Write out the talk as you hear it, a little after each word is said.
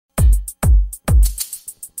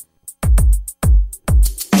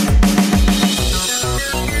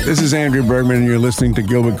This is Andrew Bergman, and you're listening to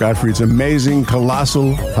Gilbert Gottfried's amazing,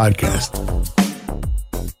 colossal podcast.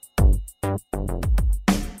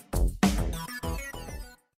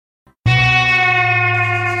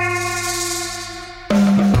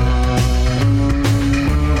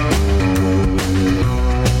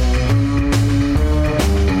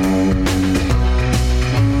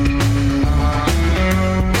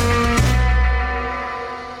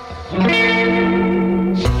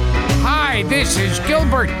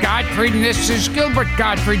 And this is Gilbert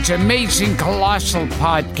Gottfried's amazing colossal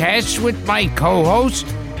podcast with my co-host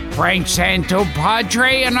Frank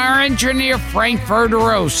Santopadre and our engineer Frank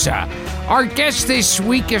Verderosa. Our guest this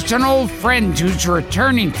week is an old friend who's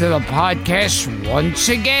returning to the podcast once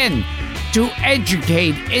again to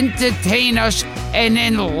educate, entertain us, and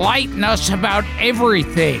enlighten us about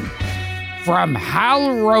everything. From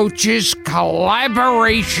Hal Roach's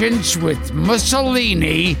collaborations with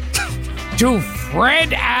Mussolini to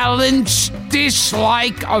Fred Allen's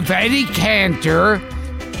dislike of Eddie Cantor,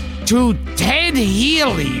 to Ted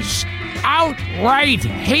Healy's outright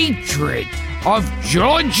hatred of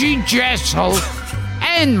Georgie Jessel,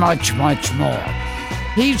 and much, much more.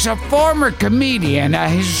 He's a former comedian, a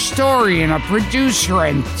historian, a producer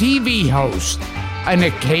and TV host, an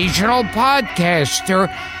occasional podcaster,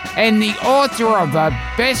 and the author of a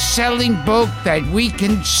best-selling book that we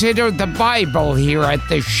consider the Bible here at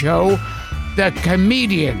the show, The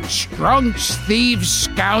Comedians, Drunks, Thieves,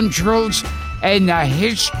 Scoundrels, and the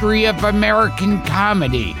History of American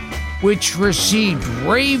Comedy, which received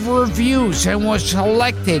rave reviews and was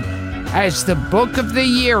selected as the Book of the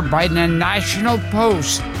Year by the National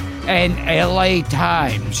Post and LA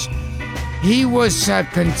Times. He was a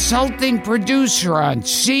consulting producer on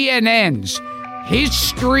CNN's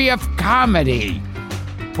History of Comedy,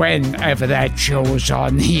 whenever that show was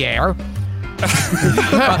on the air.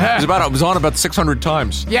 It was on about 600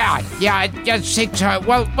 times. Yeah, 600.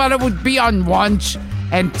 Well, it would be on once,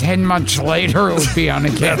 and 10 months later it would be on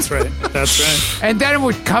again. That's right. And then it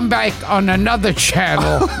would come back on another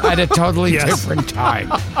channel at a totally different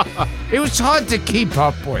time. It was hard to keep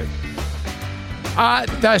up with.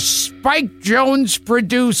 The Spike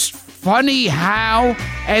Jones-produced Funny How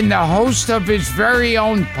and the host of his very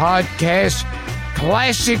own podcast,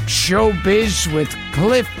 Classic Showbiz with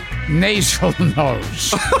Kliph Nesteroff.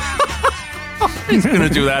 He's going to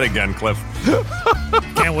do that again, Kliph.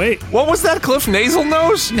 Can't wait. What was that, Kliph? Nasal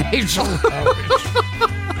nose? Nasal nose.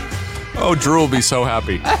 Oh, Drew will be so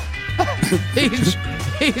happy.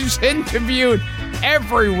 He's interviewed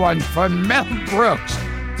everyone from Mel Brooks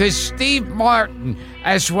to Steve Martin,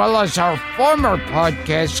 as well as our former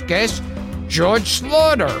podcast guest, George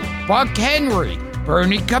Slaughter, Buck Henry,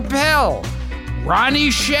 Bernie Capel, Ronnie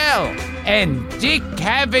Shell, and Dick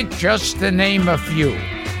Cavett, just to name a few.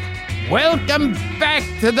 Welcome back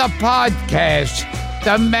to the podcast,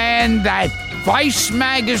 the man that Vice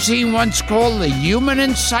magazine once called the human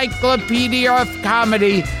encyclopedia of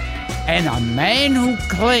comedy, and a man who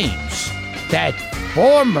claims that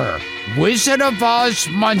former Wizard of Oz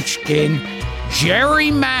munchkin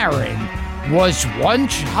Jerry Marin was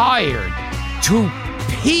once hired to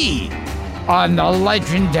pee on the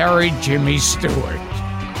legendary Jimmy Stewart.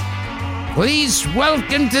 Please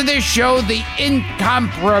welcome to the show the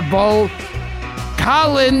incomparable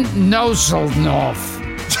Colin Noselnoff.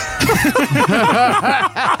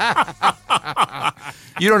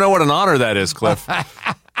 You don't know what an honor that is, Kliph.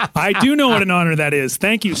 I do know what an honor that is.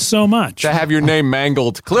 Thank you so much. To have your name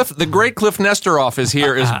mangled. Kliph, the great Kliph Nesteroff is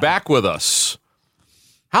back with us.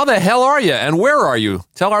 How the hell are you, and where are you?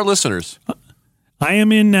 Tell our listeners. I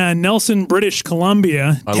am in Nelson, British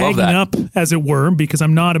Columbia, tagging up, as it were, because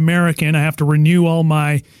I'm not American. I have to renew all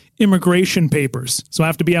my immigration papers. So I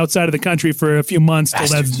have to be outside of the country for a few months till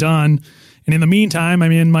that's done. And in the meantime,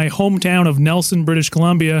 I'm in my hometown of Nelson, British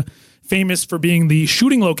Columbia, famous for being the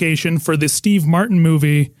shooting location for the Steve Martin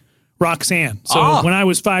movie, Roxanne. So when I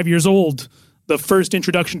was 5 years old, the first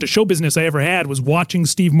introduction to show business I ever had was watching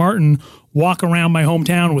Steve Martin walk around my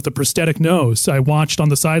hometown with a prosthetic nose. I watched on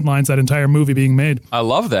the sidelines that entire movie being made. I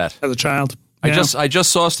love that. As a child. Yeah. I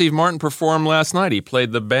just saw Steve Martin perform last night. He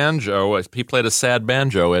played the banjo. He played a sad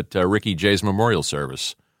banjo at Ricky Jay's memorial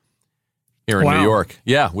service here in New York.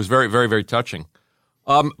 Yeah, it was very, very, very touching.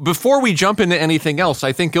 Before we jump into anything else,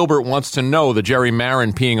 I think Gilbert wants to know the Jerry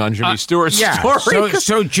Marin peeing on Jimmy Stewart's story.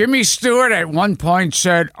 So Jimmy Stewart at one point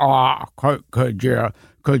said, could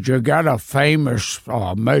you get a famous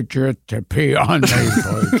midget to pee on me,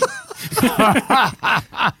 please?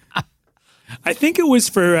 I think it was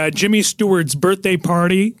for Jimmy Stewart's birthday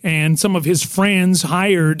party, and some of his friends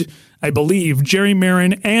hired, I believe, Jerry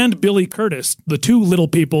Marin and Billy Curtis, the two little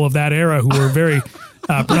people of that era who were very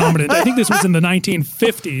predominant. I think this was in the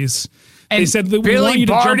 1950s. And they said that Billy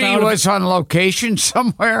Barty was on location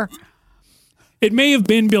somewhere. It may have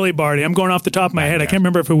been Billy Barty. I'm going off the top of my head. I can't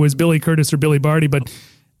remember if it was Billy Curtis or Billy Barty, but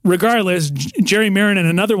regardless, Jerry Marin and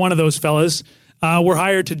another one of those fellas were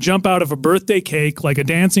hired to jump out of a birthday cake like a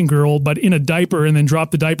dancing girl, but in a diaper, and then drop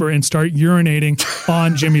the diaper and start urinating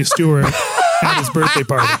on Jimmy Stewart at his birthday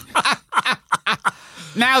party.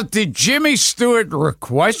 Now, did Jimmy Stewart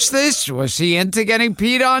request this? Was he into getting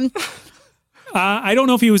peed on? I don't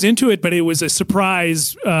know if he was into it, but it was a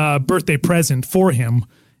surprise birthday present for him.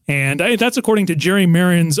 And that's according to Jerry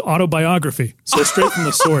Marin's autobiography. So straight from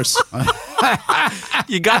the source.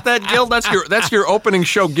 You got that, Gil? That's your opening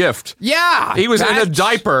show gift. Yeah. He was in a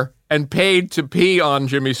diaper and paid to pee on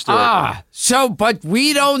Jimmy Stewart. But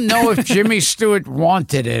we don't know if Jimmy Stewart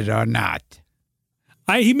wanted it or not.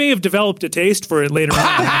 He may have developed a taste for it later on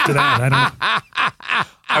after that. I don't know.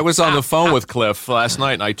 I was on the phone with Kliph last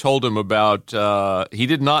night, and I told him about, he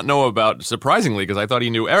did not know about, surprisingly, because I thought he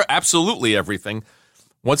knew absolutely everything.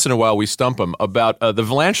 Once in a while, we stump him about the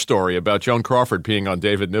Valanche story about Joan Crawford peeing on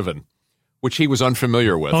David Niven, which he was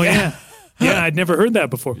unfamiliar with. Oh, yeah. Yeah, I'd never heard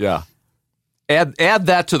that before. Yeah. Add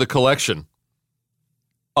that to the collection.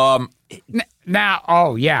 Now,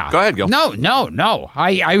 oh, yeah. Go ahead, Gil. No.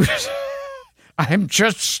 I'm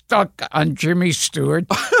just stuck on Jimmy Stewart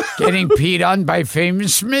getting peed on by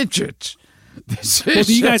famous midgets. Well,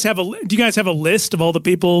 do you guys have a list of all the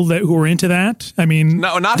people who were into that? I mean,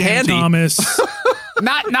 no, not Dan handy. Thomas.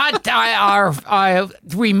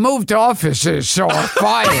 We moved offices, so our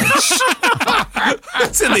files.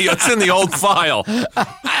 It's in the old file.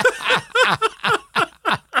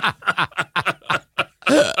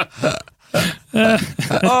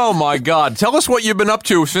 Oh my God! Tell us what you've been up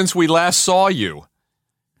to since we last saw you.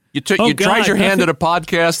 You tried your hand at a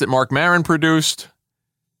podcast that Mark Maron produced.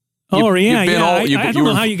 I don't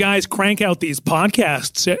know how you guys crank out these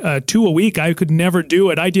podcasts 2 a week. I could never do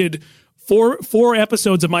it. I did four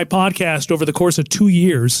episodes of my podcast over the course of 2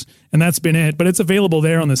 years, and that's been it. But it's available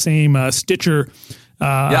there on the same Stitcher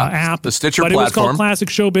app. The Stitcher platform. But it was called Classic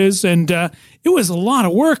Showbiz, and it was a lot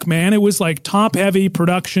of work, man. It was like top-heavy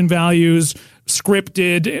production values,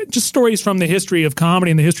 scripted, just stories from the history of comedy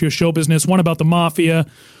and the history of show business. One about the mafia,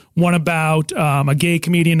 one about a gay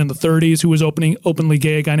comedian in the 30s who was openly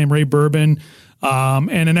gay, a guy named Ray Bourbon,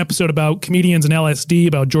 and an episode about comedians and LSD,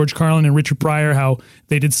 about George Carlin and Richard Pryor, how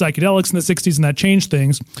they did psychedelics in the 60s and that changed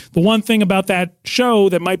things. The one thing about that show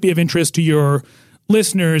that might be of interest to your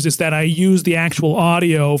listeners is that I use the actual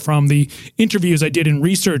audio from the interviews I did in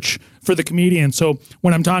research for the comedians. So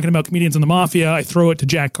when I'm talking about comedians in the mafia, I throw it to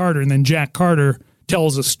Jack Carter, and then Jack Carter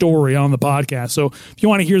tells a story on the podcast. So if you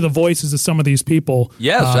want to hear the voices of some of these people,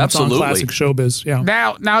 yes, absolutely. It's on Classic Showbiz. Yeah.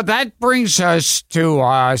 Now that brings us to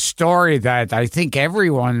a story that I think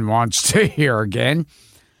everyone wants to hear again.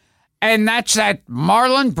 And that's that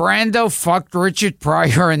Marlon Brando fucked Richard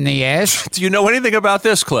Pryor in the ass. Do you know anything about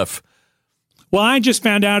this, Kliph? Well, I just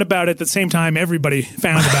found out about it at the same time everybody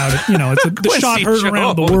found about it. You know, it's the shot heard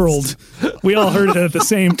around the world. We all heard it at the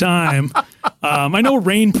same time. I know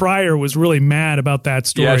Rain Pryor was really mad about that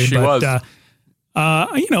story. Yeah, she was.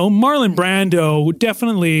 Marlon Brando,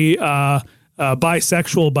 definitely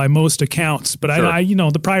bisexual by most accounts. But sure.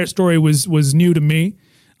 The Pryor story was new to me.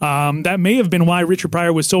 That may have been why Richard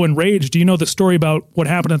Pryor was so enraged. Do you know the story about what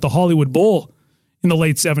happened at the Hollywood Bowl in the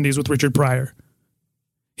late 70s with Richard Pryor?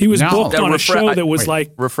 He was booked on a show that was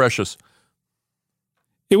refresh us.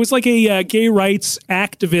 It was like a gay rights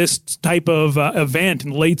activist type of event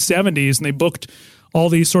in the late 70s, and they booked all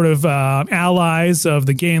these sort of allies of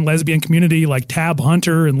the gay and lesbian community like Tab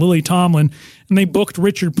Hunter and Lily Tomlin, and they booked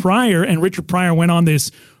Richard Pryor, and Richard Pryor went on this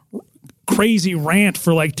crazy rant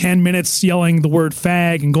for like 10 minutes yelling the word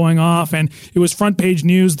fag and going off, and it was front page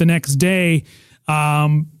news the next day.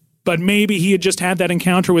 But maybe he had just had that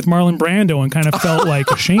encounter with Marlon Brando and kind of felt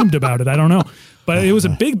like ashamed about it. I don't know. But it was a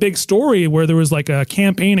big story where there was like a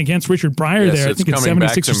campaign against Richard Pryor there. I think it's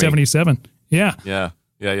 76 or 77. Yeah. Yeah.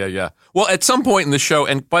 Well, at some point in the show,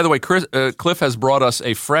 and by the way, Kliph has brought us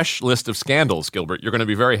a fresh list of scandals, Gilbert. You're going to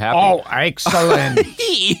be very happy. Oh, excellent.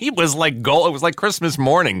 He was like gold. It was like Christmas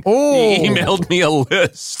morning. Oh. He emailed me a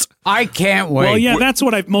list. I can't wait. Well, yeah, that's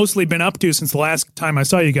what I've mostly been up to since the last time I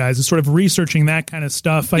saw you guys, is sort of researching that kind of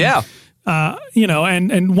stuff. And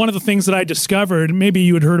one of the things that I discovered, maybe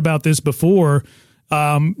you had heard about this before,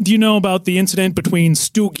 do you know about the incident between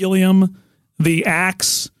Stu Gilliam, the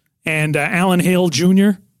Axe, and Alan Hale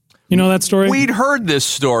Jr.? You know that story? We'd heard this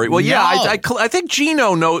story. Well, yeah, I think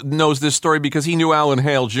Gino knows this story because he knew Alan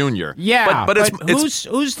Hale Jr. Yeah, but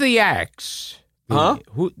who's the Axe? Huh?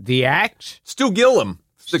 The Axe? Stu Gilliam.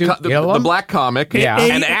 The black comic. Yeah.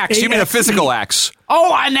 An axe. You mean a physical axe?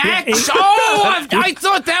 Oh, an axe! Oh, I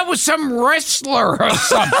thought that was some wrestler or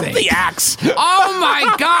something. The axe. Oh,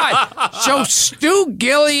 my God. So Stu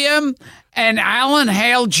Gilliam and Alan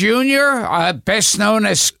Hale Jr., best known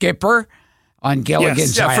as Skipper on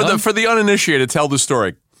Gilligan's Island. Yeah, for the uninitiated, tell the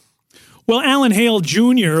story. Well, Alan Hale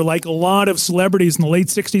Jr., like a lot of celebrities in the late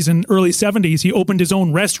 60s and early 70s, he opened his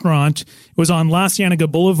own restaurant. It was on La Cienega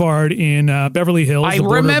Boulevard in Beverly Hills. I the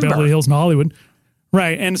border remember. of Beverly Hills and Hollywood.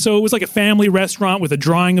 Right, and so it was like a family restaurant with a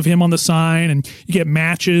drawing of him on the sign, and you get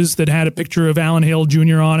matches that had a picture of Alan Hale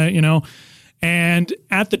Jr. on it, And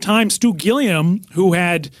at the time, Stu Gilliam, who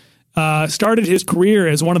had started his career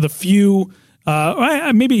as one of the few,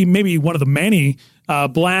 maybe one of the many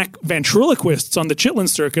black ventriloquists on the Chitlin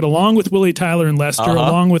circuit, along with Willie Tyler and Lester,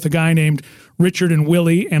 along with a guy named Richard and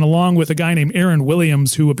Willie, and along with a guy named Aaron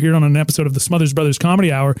Williams, who appeared on an episode of the Smothers Brothers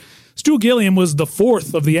Comedy Hour. Stu Gilliam was the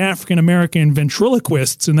fourth of the African-American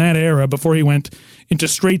ventriloquists in that era before he went into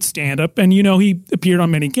straight stand-up. And, he appeared on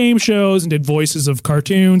many game shows and did voices of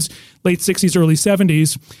cartoons, late 60s, early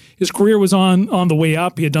 70s. His career was on the way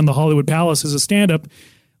up. He had done the Hollywood Palace as a stand-up.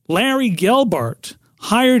 Larry Gelbart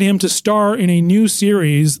hired him to star in a new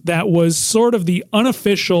series that was sort of the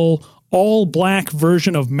unofficial all-black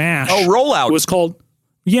version of MASH. Oh, Rollout. It was called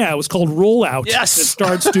Rollout. Yes. It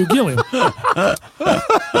starred Stu Gilliam.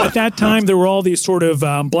 At that time, there were all these sort of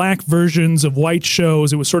black versions of white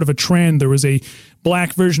shows. It was sort of a trend. There was a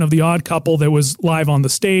black version of The Odd Couple that was live on the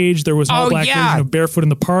stage. There was an all-black version of Barefoot in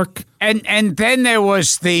the Park. And then there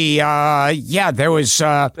was they did a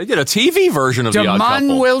TV version of The Odd Couple.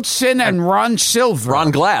 Damon Wilson and Ron Silver.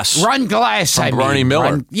 Ron Glass. From Barney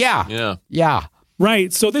Miller. Yeah.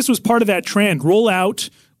 Right. So this was part of that trend.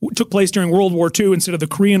 Rollout took place during World War II instead of the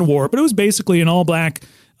Korean War, but it was basically an all-black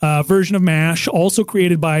version of MASH, also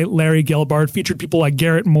created by Larry Gelbart, featured people like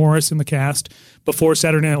Garrett Morris in the cast before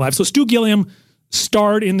Saturday Night Live. So Stu Gilliam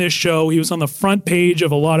starred in this show. He was on the front page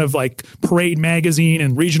of a lot of like Parade magazine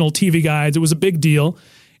and regional TV guides. It was a big deal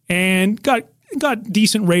and got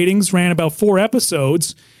decent ratings, ran about 4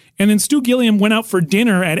 episodes. And then Stu Gilliam went out for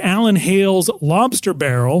dinner at Alan Hale's Lobster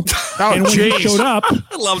Barrel. And when he showed up...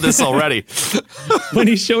 I love this already. When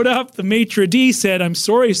he showed up, the maitre d' said, "I'm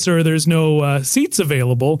sorry, sir, there's no seats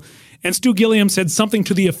available." And Stu Gilliam said something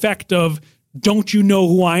to the effect of, "Don't you know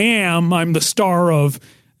who I am? I'm the star of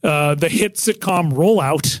the hit sitcom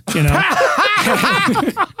Rollout,"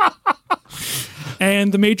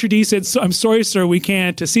 And the maitre d' said, "I'm sorry, sir, we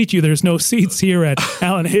can't seat you. There's no seats here at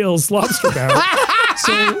Alan Hale's Lobster Barrel."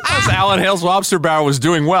 So as Alan Hale's Lobster Barrel was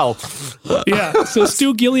doing well. Yeah. So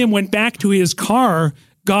Stu Gilliam went back to his car,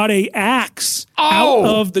 got a axe out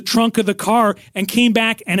of the trunk of the car, and came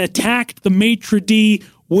back and attacked the maitre d'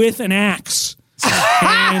 with an axe.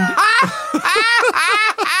 And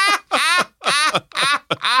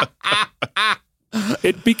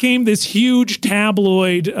it became this huge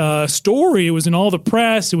tabloid story. It was in all the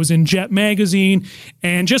press. It was in Jet magazine.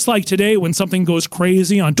 And just like today, when something goes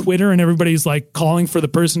crazy on Twitter and everybody's like calling for the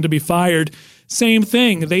person to be fired, same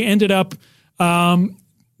thing. They ended up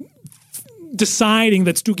deciding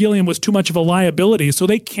that Stu Gilliam was too much of a liability. So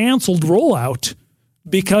they canceled Rollout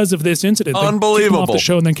because of this incident. Unbelievable. They kicked him off the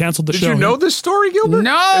show and then canceled the show. Did you know this story, Gilbert?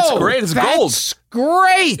 No. It's great. It's gold. That's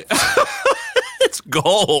great. It's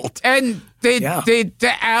gold. And did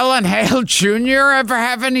Alan Hale Jr. ever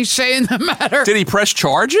have any say in the matter? Did he press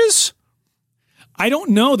charges? I don't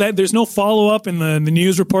know that. There's no follow-up in the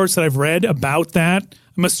news reports that I've read about that.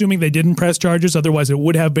 I'm assuming they didn't press charges. Otherwise, it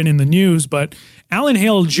would have been in the news. But Alan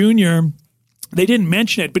Hale Jr., they didn't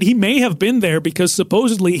mention it, but he may have been there because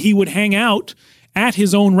supposedly he would hang out at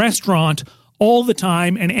his own restaurant all the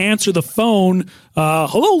time and answer the phone.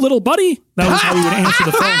 "Hello, little buddy." That was how he would answer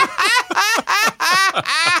the phone.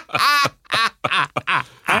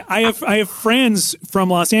 I have friends from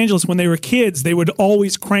Los Angeles. When they were kids, they would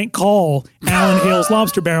always crank call Alan Hale's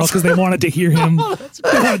Lobster Barrel because they wanted to hear him.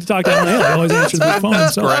 They wanted to talk to Alan Hale. They always answered the phone.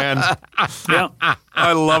 That's grand. Yeah,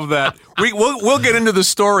 I love that. We'll get into the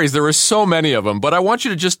stories. There are so many of them, but I want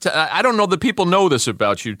you to just. I don't know that people know this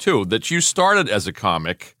about you too. That you started as a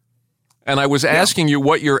comic, and I was asking you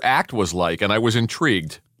what your act was like, and I was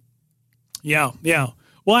intrigued. Yeah.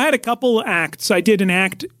 Well, I had a couple acts. I did an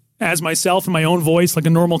act as myself in my own voice, like a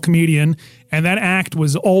normal comedian, and that act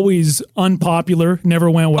was always unpopular, never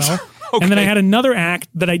went well. Okay. And then I had another act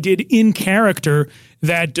that I did in character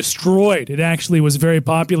that destroyed. It actually was very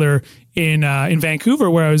popular in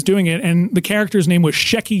Vancouver where I was doing it, and the character's name was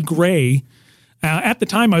Shecky Gray. At the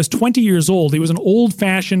time, I was 20 years old. He was an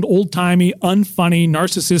old-fashioned, old-timey, unfunny,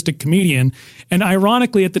 narcissistic comedian. And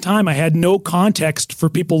ironically, at the time, I had no context for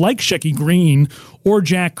people like Shecky Greene or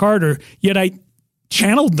Jack Carter, yet I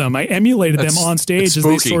channeled them. I emulated them on stage as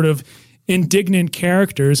these sort of indignant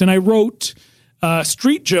characters. And I wrote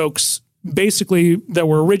street jokes, basically, that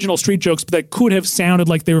were original street jokes, but that could have sounded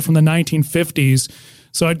like they were from the 1950s.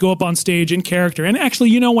 So I'd go up on stage in character. And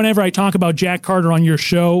actually, whenever I talk about Jack Carter on your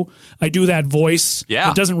show, I do that voice. Yeah.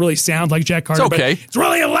 It doesn't really sound like Jack Carter. It's okay. But it's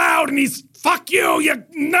really loud, and he's, fuck you, you're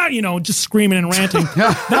not, just screaming and ranting.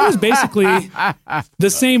 That was basically the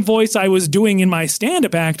same voice I was doing in my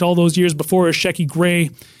stand-up act all those years before as Shecky Gray.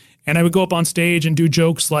 And I would go up on stage and do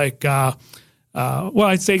jokes like,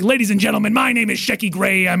 I'd say, ladies and gentlemen, my name is Shecky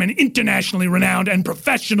Gray. I'm an internationally renowned and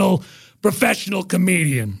professional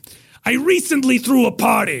comedian. I recently threw a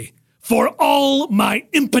party for all my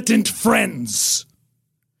impotent friends,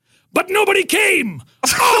 but nobody came.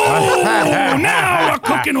 Oh, now we're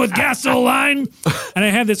cooking with gasoline. And I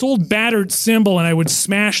had this old battered cymbal, and I would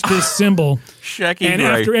smash this cymbal. Shecky and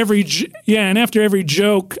Gray. after every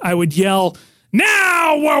joke, I would yell,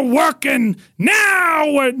 now we're working.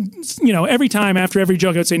 Now we're, every time after every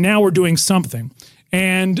joke, I would say, now we're doing something.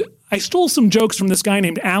 And I stole some jokes from this guy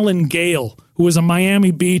named Alan Gale, who was a Miami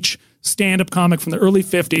Beach stand-up comic from the early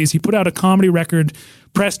 50s. He put out a comedy record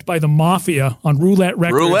pressed by the Mafia on Roulette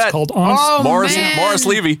Records called Morris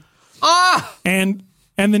Levy. And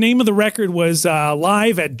the name of the record was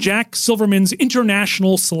Live at Jack Silverman's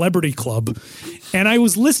International Celebrity Club. And I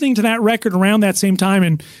was listening to that record around that same time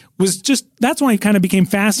and that's when I kind of became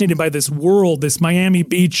fascinated by this world, this Miami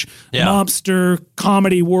Beach mobster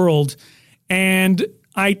comedy world. And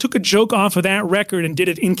I took a joke off of that record and did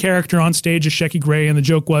it in character on stage as Shecky Gray. And the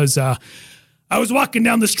joke was, I was walking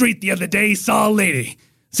down the street the other day, saw a lady.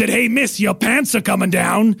 Said, hey, miss, your pants are coming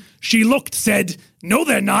down. She looked, said, no,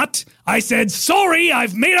 they're not. I said, sorry,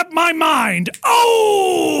 I've made up my mind.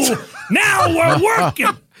 Oh, now we're working.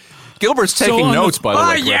 Gilbert's taking notes, by the way.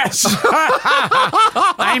 Oh, yes.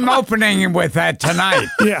 I'm opening with that tonight.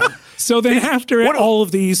 Yeah. So then after all of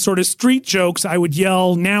these sort of street jokes, I would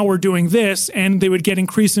yell, now we're doing this, and they would get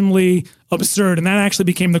increasingly absurd. And that actually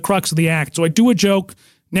became the crux of the act. So I do a joke,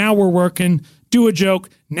 now we're working, do a joke,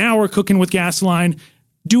 now we're cooking with gasoline,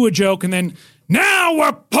 do a joke, and then, now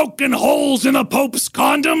we're poking holes in the Pope's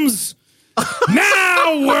condoms.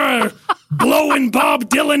 Now we're blowing Bob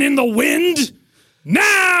Dylan in the wind.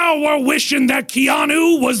 Now we're wishing that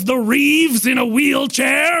Keanu was the Reeves in a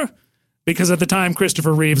wheelchair. Because at the time,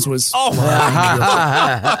 Christopher Reeves was... Oh, my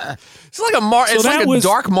God. It's like a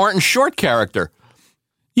dark Martin Short character.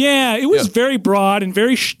 Yeah, it was very broad and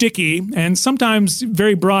very shticky, and sometimes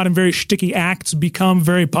very broad and very shticky acts become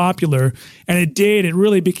very popular, and it did. It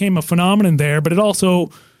really became a phenomenon there, but it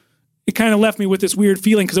kind of left me with this weird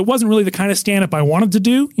feeling because it wasn't really the kind of stand-up I wanted to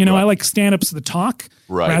do. I like stand-ups that talk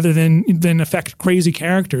rather than affect crazy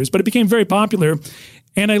characters, but it became very popular.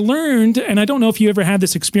 And I learned, and I don't know if you ever had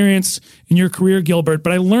this experience in your career, Gilbert,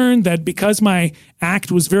 but I learned that because my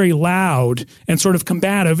act was very loud and sort of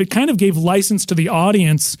combative, it kind of gave license to the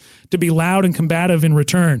audience to be loud and combative in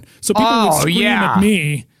return. So people would scream at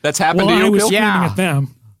me. That's happened to you, I was Bill? screaming at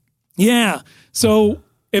them. Yeah. So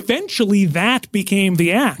eventually that became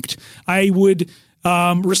the act. I would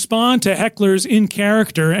respond to hecklers in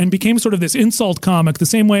character and became sort of this insult comic, the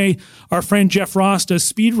same way our friend Jeff Ross does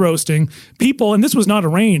speed roasting. People, and this was not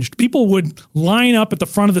arranged, people would line up at the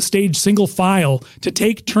front of the stage single file to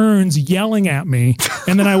take turns yelling at me,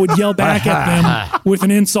 and then I would yell back at them with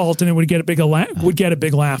an insult, and it would get a big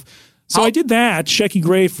laugh. So I did that, Shecky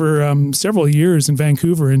Gray, for several years in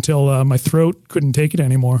Vancouver until my throat couldn't take it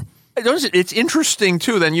anymore. It's interesting,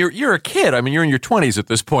 too, then you're a kid. I mean, you're in your 20s at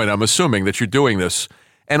this point, I'm assuming, that you're doing this.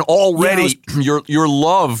 And already your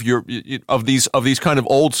love of these kind of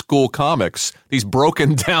old school comics, these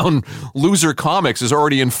broken down loser comics, is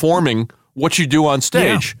already informing what you do on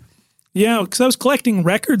stage. Yeah, because I was collecting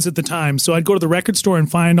records at the time. So I'd go to the record store and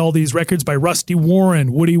find all these records by Rusty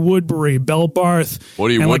Warren, Woody Woodbury, Belle Barth.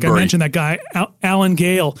 Like I mentioned, that guy, Alan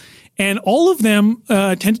Gale. And all of them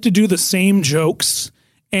tended to do the same jokes.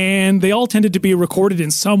 And they all tended to be recorded in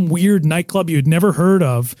some weird nightclub you'd never heard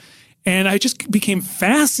of. And I just became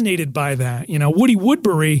fascinated by that. Woody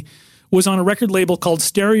Woodbury was on a record label called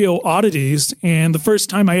Stereo Oddities. And the first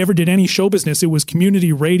time I ever did any show business, it was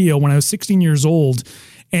community radio when I was 16 years old.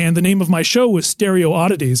 And the name of my show was Stereo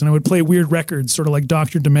Oddities. And I would play weird records, sort of like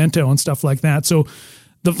Dr. Demento and stuff like that. So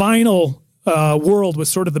the vinyl world was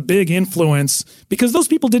sort of the big influence because those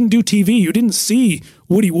people didn't do TV. You didn't see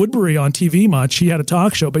Woody Woodbury on TV much. He had a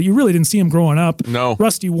talk show, but you really didn't see him growing up. No.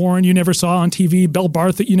 Rusty Warren you never saw on TV. Belle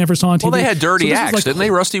Barth that you never saw on TV. Well, they had dirty acts, didn't they?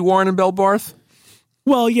 Rusty Warren and Belle Barth?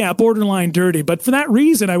 Well, yeah, borderline dirty. But for that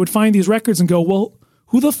reason, I would find these records and go, well,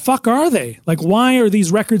 who the fuck are they? Like, why are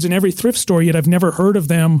these records in every thrift store, yet I've never heard of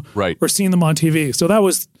them or seen them on TV? So that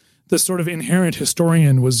was the sort of inherent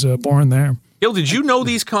historian was born there. Gil, did you know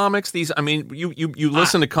these comics? You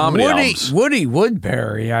listen to comedy albums. Woody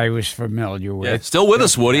Woodbury, I was familiar with. Yeah, still with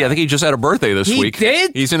us, Woody. I think he just had a birthday this week. He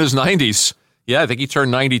did? He's in his 90s. Yeah, I think he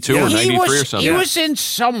turned 92 or 93 or something. He was in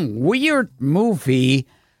some weird movie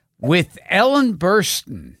with Ellen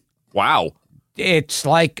Burstyn. Wow. It's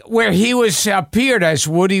like where he appeared as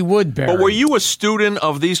Woody Woodbury. But were you a student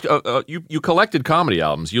of these? You collected comedy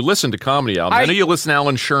albums. You listened to comedy albums. I know you listened to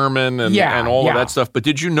Alan Sherman and all of that stuff. But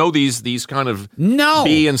did you know these kind of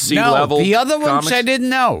B and C level? The other ones comics? I didn't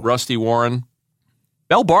know. Rusty Warren,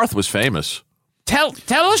 Belle Barth was famous. Tell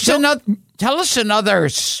us another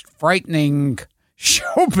frightening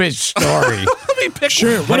showbiz story. Let me pick.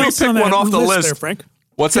 Sure. Let me pick one off the list, there, Frank.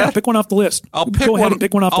 What's that? Pick one off the list. Go ahead and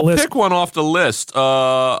pick one off the list. I'll pick one off the list.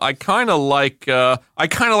 I kind of like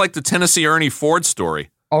the Tennessee Ernie Ford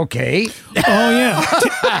story. Okay. Oh yeah,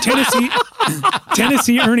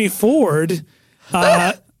 Tennessee Ernie Ford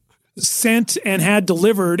sent and had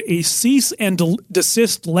delivered a cease and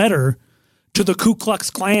desist letter to the Ku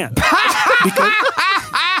Klux Klan. Because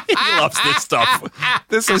he loves this stuff.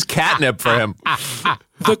 This is catnip for him.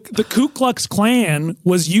 The Ku Klux Klan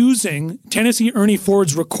was using Tennessee Ernie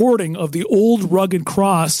Ford's recording of the old rugged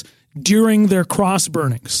cross during their cross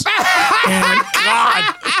burnings. And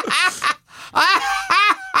God.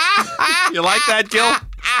 You like that, Gil?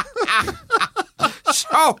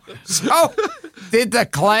 So did the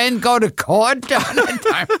Klan go to court during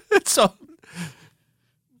that time? So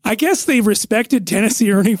I guess they respected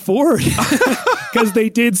Tennessee Ernie Ford because they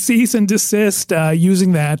did cease and desist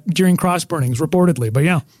using that during cross burnings, reportedly. But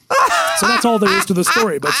yeah, so that's all there is to the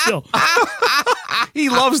story. But still, he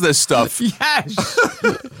loves this stuff. Yes.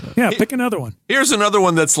 Yeah, pick another one. Here's another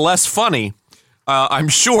one that's less funny, I'm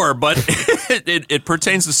sure, but it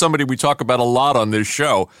pertains to somebody we talk about a lot on this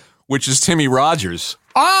show, which is Timmy Rogers.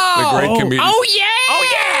 Oh, the great comedian. Oh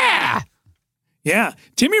yeah. Yeah,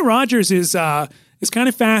 Timmy Rogers is kind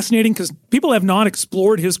of fascinating because people have not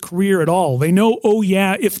explored his career at all. They know, oh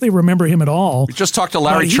yeah, if they remember him at all. We just talked to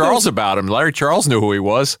Larry Charles about him. Larry Charles knew who he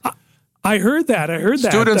was. I heard that.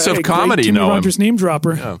 Students of comedy Timmy know Rogers him. Name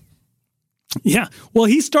dropper. Yeah. Well,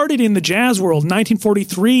 he started in the jazz world. In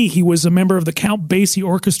 1943, he was a member of the Count Basie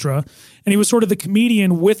Orchestra, and he was sort of the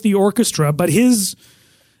comedian with the orchestra, but his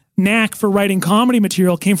knack for writing comedy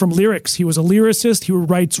material came from lyrics. He was a lyricist. He would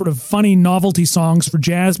write sort of funny novelty songs for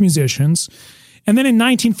jazz musicians. And then in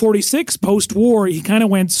 1946, post-war, he kind of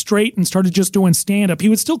went straight and started just doing stand-up. He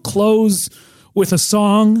would still close with a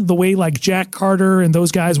song the way like Jack Carter and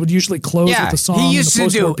those guys would usually close with a song. He used in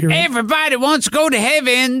the to do, period. Everybody wants to go to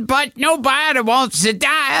heaven, but nobody wants to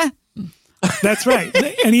die. That's right.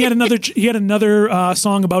 And he had another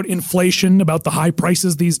song about inflation, about the high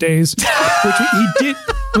prices these days,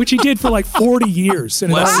 which he did for like 40 years.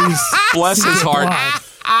 And bless his heart.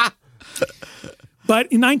 But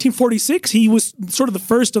in 1946, he was sort of the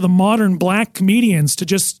first of the modern black comedians to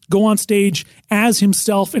just go on stage as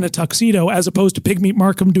himself in a tuxedo, as opposed to Pigmeat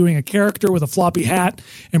Markham doing a character with a floppy hat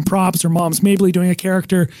and props, or Moms Mabley doing a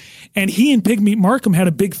character. And he and Pigmeat Markham had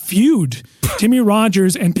a big feud. Timmy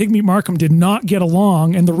Rogers and Pigmeat Markham did not get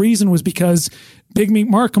along, and the reason was because Pigmeat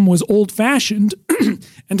Markham was old-fashioned,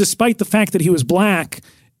 and despite the fact that he was black,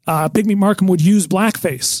 Pigmeat Markham would use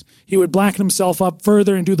blackface. He would blacken himself up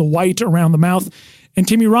further and do the white around the mouth. And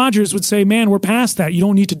Timmy Rogers would say, man, we're past that. You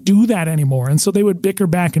don't need to do that anymore. And so they would bicker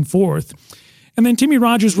back and forth. And then Timmy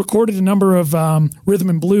Rogers recorded a number of rhythm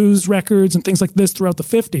and blues records and things like this throughout the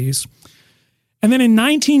 50s. And then in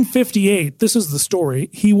 1958, this is the story,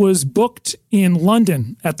 he was booked in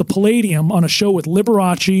London at the Palladium on a show with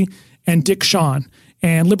Liberace and Dick Shawn.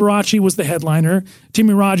 And Liberace was the headliner.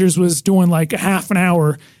 Timmy Rogers was doing like a half an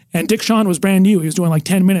hour, and Dick Shawn was brand new. He was doing like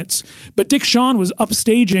 10 minutes. But Dick Shawn was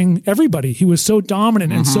upstaging everybody. He was so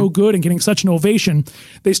dominant and so good and getting such an ovation.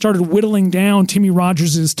 They started whittling down Timmy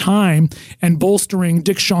Rogers' time and bolstering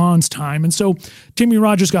Dick Shawn's time. And so Timmy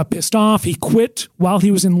Rogers got pissed off. He quit while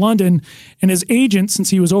he was in London. And his agent, since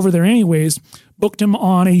he was over there anyways, booked him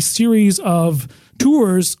on a series of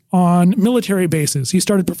tours on military bases. He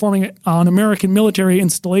started performing on American military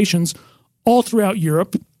installations all throughout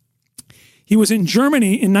Europe. He was in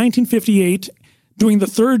Germany in 1958 doing the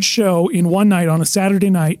third show in one night on a Saturday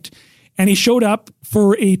night, and he showed up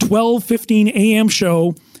for a 12:15 a.m.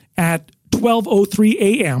 show at 12:03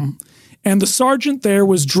 a.m., and the sergeant there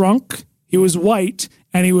was drunk, he was white,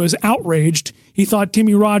 and he was outraged. He thought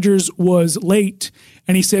Timmy Rogers was late,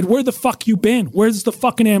 and he said, "Where the fuck you been? Where's the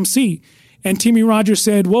fucking MC?" And Timmy Rogers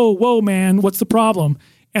said, whoa, man, what's the problem?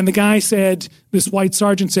 And the guy said, this white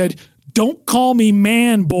sergeant said, "Don't call me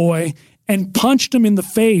man, boy," and punched him in the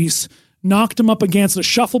face, knocked him up against a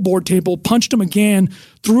shuffleboard table, punched him again,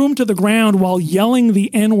 threw him to the ground while yelling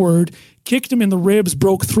the N-word, kicked him in the ribs,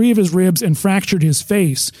 broke 3 of his ribs, and fractured his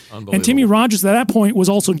face. And Timmy Rogers at that point was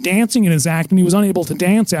also dancing in his act, and he was unable to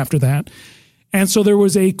dance after that. And so there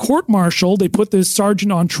was a court-martial. They put this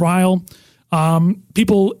sergeant on trial.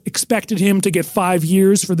 People expected him to get 5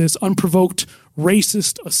 years for this unprovoked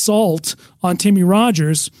racist assault on Timmy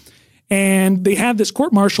Rogers. And they had this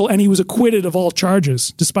court-martial, and he was acquitted of all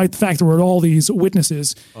charges, despite the fact there were all these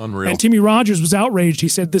witnesses. Unreal. And Timmy Rogers was outraged. He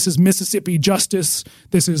said, "This is Mississippi justice.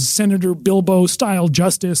 This is Senator Bilbo-style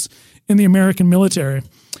justice in the American military."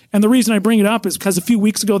 And the reason I bring it up is because a few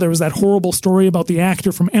weeks ago there was that horrible story about the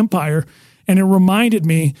actor from Empire, and it reminded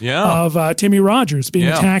me of Timmy Rogers being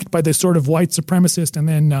attacked by this sort of white supremacist, and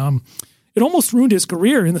then it almost ruined his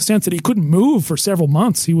career in the sense that he couldn't move for several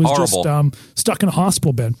months. He was just stuck in a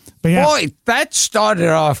hospital bed. But yeah. Boy, that started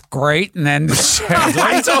off great, and then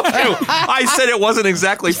I told you, I said it wasn't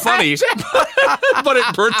exactly funny, but it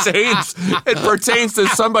pertains to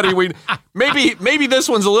somebody we maybe this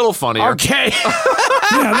one's a little funnier. Okay.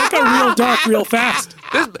 Yeah, that got real dark real fast.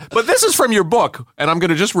 But this is from your book, and I'm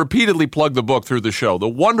going to just repeatedly plug the book through the show. The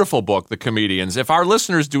wonderful book, The Comedians. If our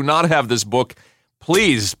listeners do not have this book,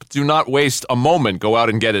 please do not waste a moment. Go out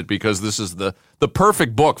and get it, because this is the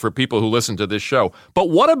perfect book for people who listen to this show. But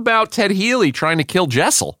what about Ted Healy trying to kill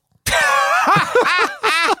Jessel?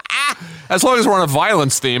 As long as we're on a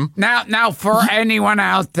violence theme. Now, for anyone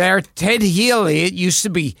out there, Ted Healy, it used to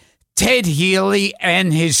be Ted Healy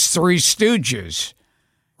and his Three Stooges.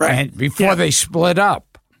 Right. And before they split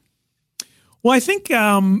up. Well, I think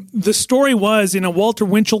the story was in a Walter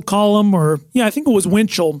Winchell column, I think it was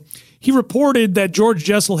Winchell. He reported that George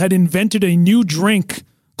Jessel had invented a new drink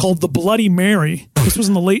called the Bloody Mary. This was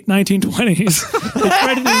in the late 1920s.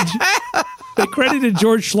 They credited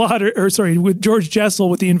George Jessel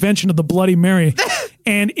with the invention of the Bloody Mary.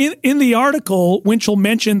 And in the article, Winchell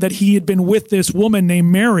mentioned that he had been with this woman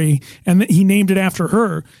named Mary, and that he named it after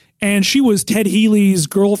her. And she was Ted Healy's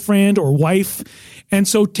girlfriend or wife. And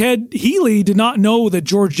so Ted Healy did not know that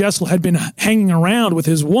George Jessel had been hanging around with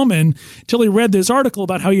his woman till he read this article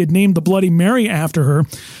about how he had named the Bloody Mary after her.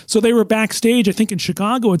 So they were backstage, I think in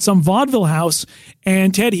Chicago, at some vaudeville house,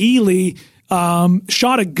 and Ted Healy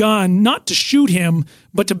shot a gun, not to shoot him,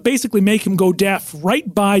 but to basically make him go deaf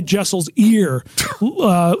right by Jessel's ear,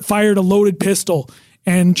 fired a loaded pistol.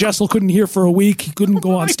 And Jessel couldn't hear for a week. He couldn't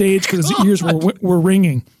go on stage because his ears were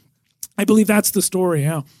ringing. I believe that's the story,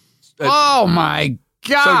 yeah. Oh, my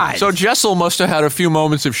God. So Jessel must have had a few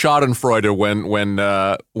moments of schadenfreude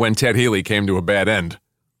when Ted Healy came to a bad end.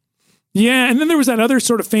 Yeah, and then there was that other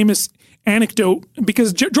sort of famous anecdote,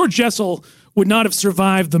 because George Jessel would not have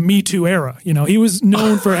survived the Me Too era. You know, he was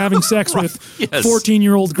known for having sex with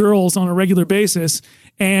 14-year-old girls on a regular basis.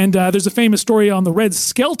 And there's a famous story on the Red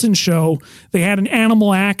Skelton show. They had an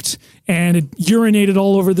animal act, and it urinated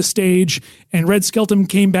all over the stage. And Red Skelton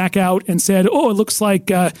came back out and said, "Oh, it looks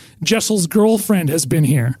like Jessel's girlfriend has been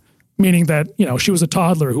here," meaning that, you know, she was a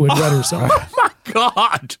toddler who had wet herself. Oh my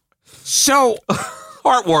God! So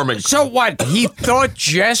heartwarming. So what? He thought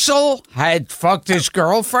Jessel had fucked his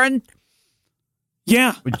girlfriend?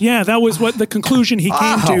 Yeah, that was what the conclusion he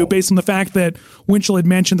came to, based on the fact that Winchell had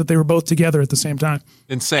mentioned that they were both together at the same time.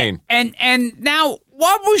 Insane. And now,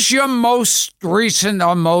 what was your most recent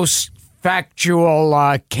or most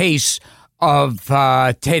factual case of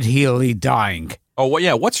Ted Healy dying? Oh, well,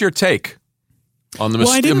 yeah. What's your take on the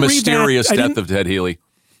mysterious death of Ted Healy?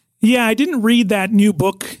 Yeah, I didn't read that new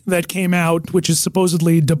book that came out, which is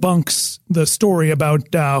supposedly debunks the story about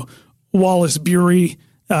Wallace Bury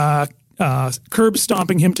curb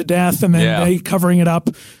stomping him to death, and then they covering it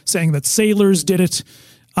up, saying that sailors did it.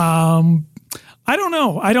 I don't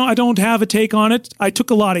know. I don't have a take on it. I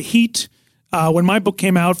took a lot of heat when my book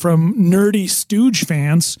came out from nerdy Stooge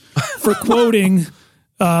fans for quoting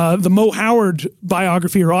the Mo Howard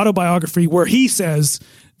biography or autobiography, where he says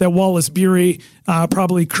that Wallace Bury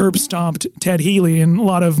probably curb stomped Ted Healy, and a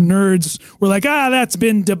lot of nerds were like, that's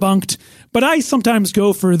been debunked. But I sometimes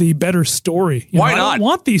go for the better story. Why not? I don't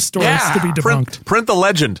want these stories to be debunked. Print the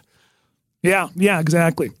legend. Yeah,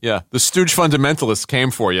 exactly. Yeah, the Stooge fundamentalists came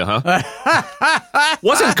for you, huh?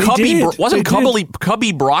 Wasn't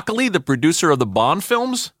Cubby Broccoli, the producer of the Bond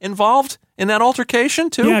films, involved in that altercation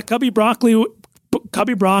too? Yeah, Cubby Broccoli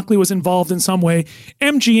was involved in some way.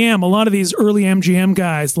 MGM, a lot of these early MGM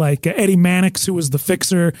guys like Eddie Mannix, who was the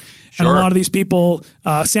fixer, and a lot of these people,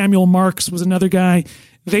 Samuel Marks was another guy.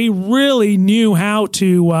 They really knew how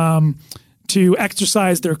to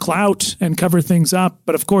exercise their clout and cover things up.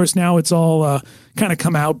 But of course, now it's all kind of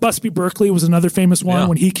come out. Busby Berkeley was another famous one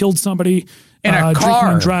when he killed somebody in a car drinking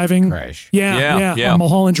and driving. Crash. Yeah. On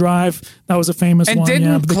Mulholland Drive. That was a famous one. And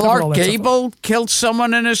didn't Clark Gable kill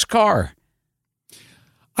someone in his car?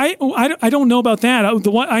 I don't know about that.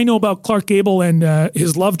 The one I know about Clark Gable and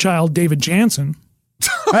his love child, David Jansen.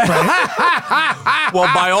 Right?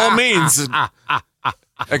 Well, by all means.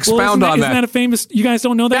 Expound on that. Isn't that a famous? You guys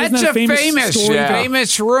don't know that? That's a famous story?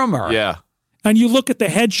 famous rumor. Yeah. And you look at the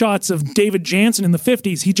headshots of David Jansen in the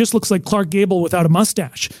 50s, he just looks like Clark Gable without a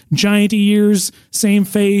mustache. Giant ears, same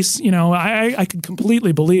face. I could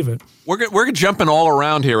completely believe it. We're jumping all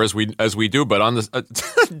around here as we do, but on this,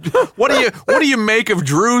 what do you make of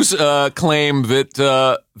Drew's claim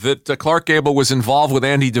that Clark Gable was involved with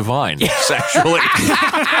Andy Devine sexually?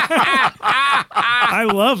 I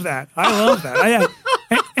love that.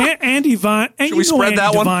 Andy Devine. Should we spread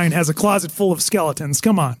that one? Devine has a closet full of skeletons.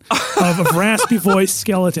 Come on, of raspy voice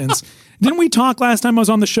skeletons. Didn't we talk last time I was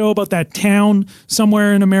on the show about that town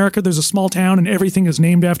somewhere in America? There's a small town and everything is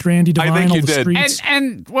named after Andy Devine. I think you did. Streets.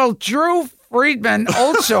 And Drew Friedman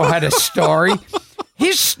also had a story.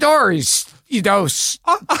 His stories,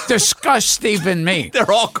 disgust even me.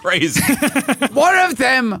 They're all crazy. One of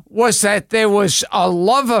them was that there was a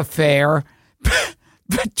love affair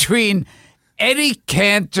between Eddie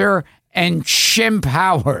Cantor and Shemp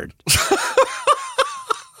Howard.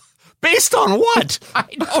 Based on what? I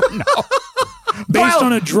don't know. Based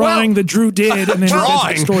on a drawing that Drew did, and then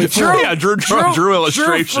drawing. The story Drew illustration.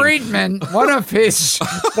 Drew Friedman. One of his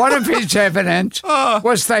evidence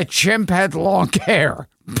was that Shemp had long hair.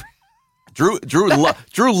 Drew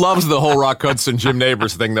loves the whole Rock Hudson Jim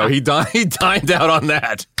Neighbors thing, though. He dined out on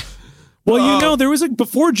that. Well, there was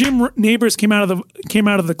before Jim Neighbors came out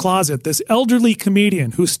of the closet, this elderly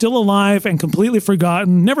comedian who's still alive and completely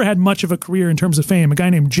forgotten, never had much of a career in terms of fame, a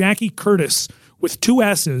guy named Jackie Curtis with 2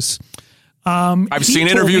 S's. I've seen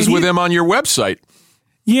interviews with him on your website.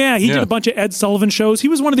 Yeah, he did a bunch of Ed Sullivan shows. He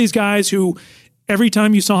was one of these guys who every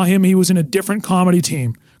time you saw him, he was in a different comedy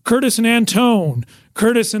team. Curtis and Antone,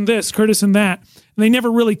 Curtis and this, Curtis and that. And they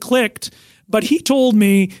never really clicked. But he told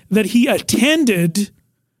me that he attended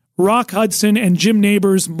Rock Hudson and Jim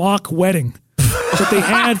Neighbors' mock wedding that they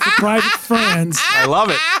had for private friends. I love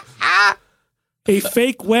it. A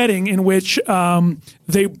fake wedding in which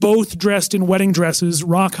they both dressed in wedding dresses,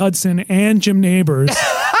 Rock Hudson and Jim Neighbors,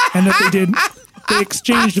 and that they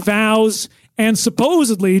exchanged vows. And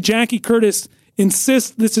supposedly, Jackie Curtis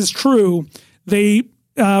insists this is true. They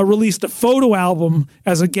released a photo album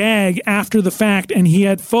as a gag after the fact, and he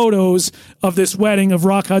had photos of this wedding of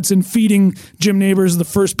Rock Hudson feeding Jim Neighbors the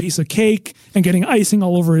first piece of cake and getting icing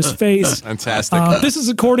all over his face. Fantastic. This is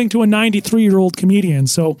according to a 93-year-old comedian,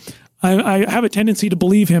 so I have a tendency to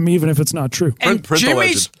believe him even if it's not true. And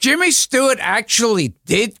Jimmy Stewart actually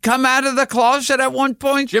did come out of the closet at one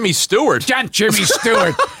point? Jimmy Stewart? Not Jimmy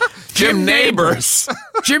Stewart. Jim Neighbors.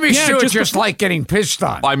 Jimmy Stewart just like getting pissed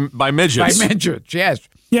on. By midgets. By midgets, yes.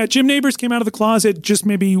 Yeah, Jim Neighbors came out of the closet just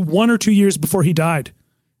maybe 1 or 2 years before he died.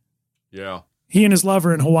 Yeah. He and his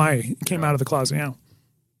lover in Hawaii came out of the closet, yeah.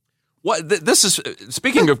 What this is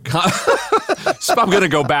speaking of I'm going to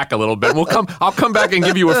go back a little bit. I'll come back and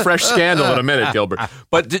give you a fresh scandal in a minute, Gilbert.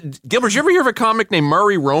 But Gilbert, did you ever hear of a comic named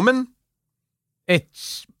Murray Roman? It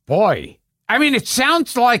sounds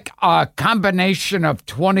like a combination of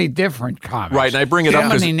 20 different comics. Right, and I bring it up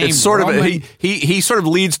because it's sort of he sort of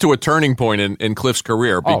leads to a turning point in Cliff's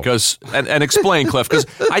career because and explain, Cliff, because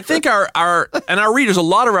I think our readers, a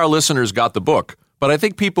lot of our listeners got the book, but I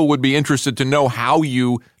think people would be interested to know how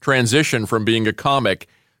you transition from being a comic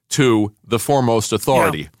to the foremost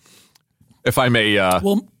authority. Yeah. If I may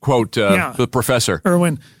quote the professor.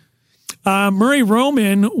 Erwin. Murray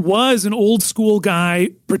Roman was an old school guy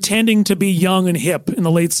pretending to be young and hip in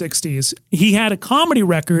the late 60s. He had a comedy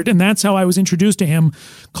record, and that's how I was introduced to him,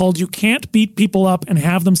 called You Can't Beat People Up and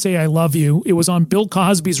Have Them Say I Love You. It was on Bill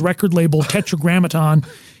Cosby's record label, Tetragrammaton,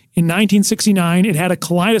 in 1969. It had a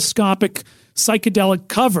kaleidoscopic psychedelic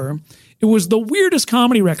cover. It was the weirdest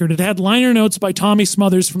comedy record. It had liner notes by Tommy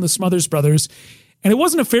Smothers from the Smothers Brothers, and it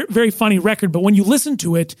wasn't a very funny record, but when you listen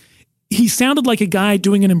to it, he sounded like a guy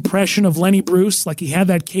doing an impression of Lenny Bruce. Like he had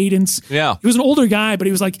that cadence. Yeah. He was an older guy, but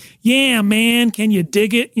he was like, yeah, man, can you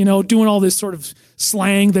dig it? You know, doing all this sort of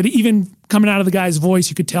slang that even coming out of the guy's voice,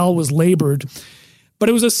 you could tell was labored. But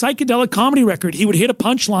it was a psychedelic comedy record. He would hit a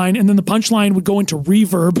punchline, and then the punchline would go into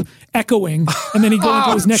reverb, echoing, and then he'd go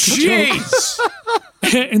into his next joke.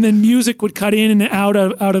 And then music would cut in and out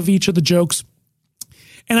of each of the jokes.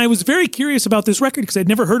 And I was very curious about this record because I'd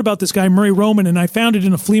never heard about this guy, Murray Roman, and I found it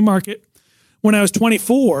in a flea market when I was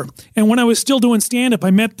 24. And when I was still doing stand-up,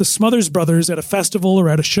 I met the Smothers Brothers at a festival or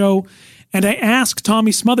at a show, and I asked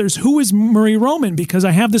Tommy Smothers, who is Murray Roman? Because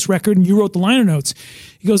I have this record and you wrote the liner notes.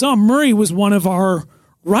 He goes, oh, Murray was one of our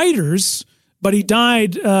writers, but he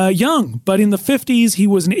died young. But in the 50s, he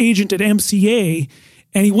was an agent at MCA,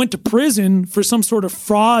 and he went to prison for some sort of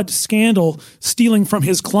fraud scandal, stealing from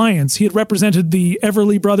his clients. He had represented the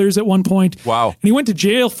Everly Brothers at one point. Wow. And he went to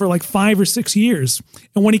jail for like 5 or 6 years.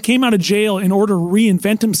 And when he came out of jail, in order to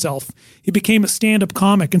reinvent himself, he became a stand-up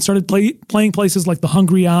comic and started playing places like The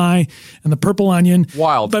Hungry Eye and The Purple Onion.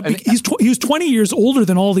 Wild. But he was 20 years older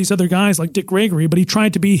than all these other guys like Dick Gregory, but he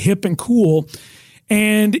tried to be hip and cool.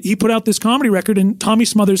 And he put out this comedy record, and Tommy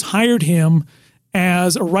Smothers hired him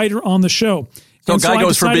as a writer on the show. So a guy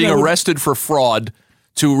goes from being arrested for fraud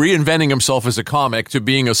to reinventing himself as a comic to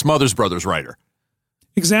being a Smothers Brothers writer.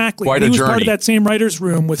 Exactly. Quite he a was journey. part of that same writer's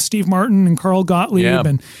room with Steve Martin and Carl Gottlieb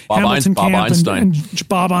and Bob Hamilton Camp Einstein. and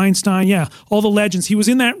Bob Einstein. Yeah, all the legends. He was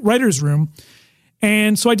in that writer's room.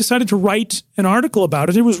 And so I decided to write an article about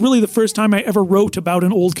it. It was really the first time I ever wrote about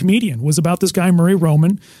an old comedian. It was about this guy, Murray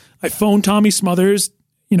Roman. I phoned Tommy Smothers.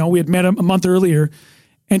 You know, we had met him a month earlier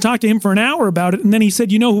and talked to him for an hour about it. And then he said,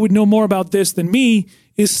 you know who would know more about this than me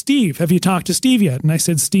is Steve. Have you talked to Steve yet? And I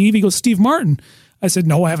said, Steve? He goes, Steve Martin. I said,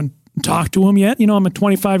 no, I haven't talked to him yet. You know, I'm a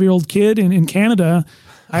 25-year-old kid in Canada.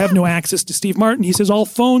 I have no access to Steve Martin. He says, I'll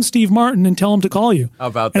phone Steve Martin and tell him to call you. How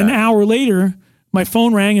about that? And an hour later, my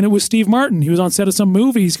phone rang and it was Steve Martin. He was on set of some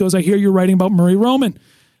movies. He goes, I hear you're writing about Murray Roman.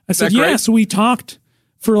 I said, yeah. So we talked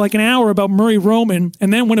for like an hour about Murray Roman.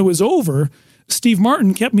 And then when it was over, Steve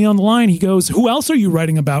Martin kept me on the line. He goes, who else are you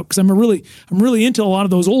writing about? Because I'm really into a lot of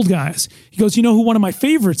those old guys. He goes, you know who one of my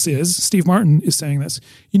favorites is? Steve Martin is saying this.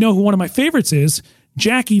 You know who one of my favorites is?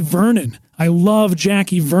 Jackie Vernon. I love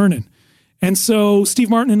Jackie Vernon. And so Steve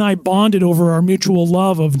Martin and I bonded over our mutual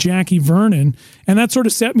love of Jackie Vernon, and that sort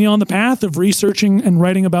of set me on the path of researching and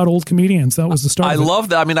writing about old comedians. That was the start. I love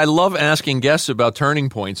that. I mean, I love asking guests about turning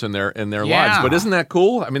points in their lives. But isn't that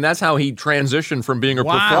cool? I mean, that's how he transitioned from being a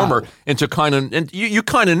performer into kind of. And you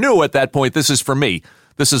kind of knew at that point, this is for me.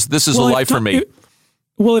 This is a life for me.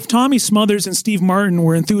 Well, if Tommy Smothers and Steve Martin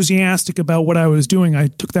were enthusiastic about what I was doing, I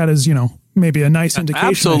took that as, maybe a nice indication.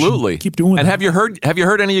 Absolutely. I should keep doing that. And have you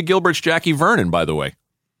heard any of Gilbert's Jackie Vernon, by the way?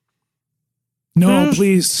 No,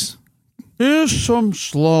 please. Here's some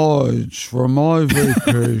slides from my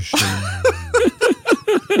vacation.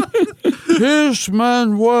 Here's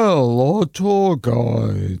Manuel, our tour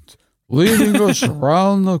guide, leading us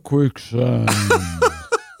around the quicksand.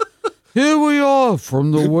 Here we are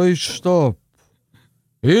from the waist up.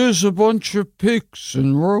 Here's a bunch of picks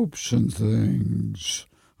and ropes and things.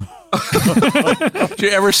 Did you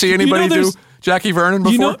ever see anybody do Jackie Vernon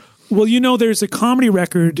before? There's a comedy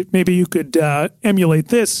record. Maybe you could emulate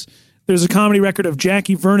this. There's a comedy record of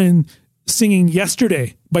Jackie Vernon singing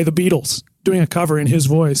Yesterday by the Beatles, doing a cover in his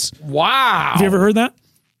voice. Wow. Have you ever heard that?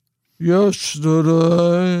 Yesterday,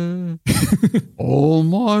 all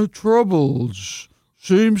my troubles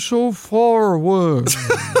seem so far away.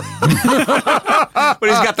 But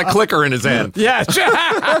he's got the clicker in his hand. Yes.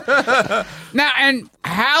 Now, and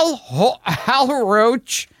Hal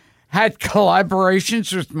Roach had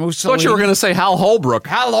collaborations with Mussolini. I thought you were going to say Hal Holbrook.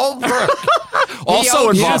 Hal Holbrook. Also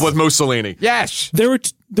involved with Mussolini. Yes. There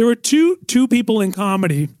were two people in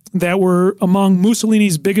comedy that were among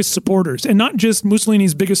Mussolini's biggest supporters, and not just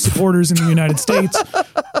Mussolini's biggest supporters in the United States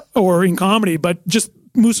or in comedy, but just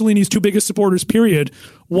Mussolini's two biggest supporters, period.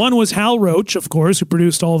 One was Hal Roach, of course, who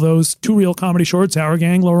produced all those two real comedy shorts, Our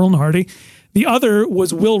Gang, Laurel and Hardy. The other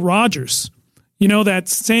was Will Rogers. You know, that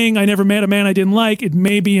saying, I never met a man I didn't like, it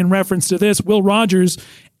may be in reference to this. Will Rogers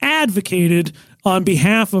advocated on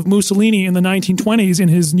behalf of Mussolini in the 1920s in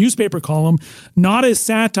his newspaper column, not as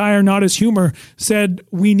satire, not as humor, said,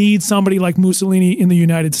 we need somebody like Mussolini in the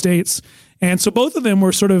United States. And so both of them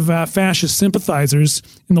were sort of fascist sympathizers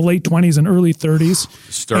in the late 20s and early 30s.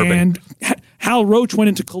 Disturbing. And Hal Roach went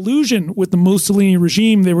into collusion with the Mussolini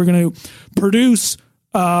regime. They were going to produce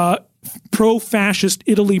pro-fascist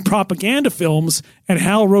Italy propaganda films at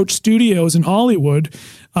Hal Roach Studios in Hollywood.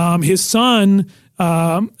 His son,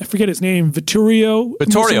 I forget his name, Vittorio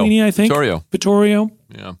Mussolini, I think. Vittorio. Vittorio.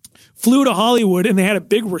 Yeah. flew to Hollywood, and they had a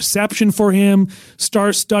big reception for him,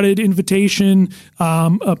 star-studded invitation,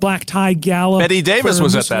 a black tie gala. Betty Davis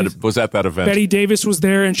was at that event. Betty Davis was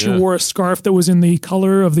there, and she wore a scarf that was in the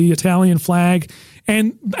color of the Italian flag.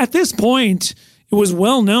 And at this point, it was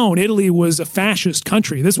well known Italy was a fascist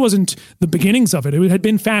country. This wasn't the beginnings of it. It had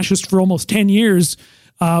been fascist for almost 10 years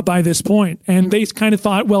by this point. And they kind of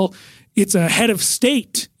thought, well, it's a head of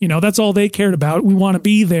state. That's all they cared about. We want to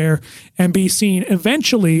be there and be seen.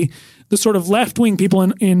 Eventually, the sort of left-wing people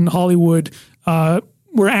in Hollywood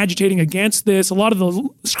were agitating against this. A lot of the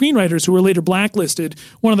screenwriters who were later blacklisted,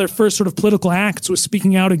 one of their first sort of political acts was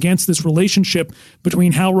speaking out against this relationship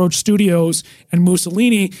between Hal Roach Studios and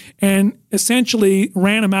Mussolini, and essentially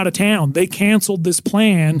ran him out of town. They canceled this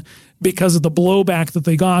plan because of the blowback that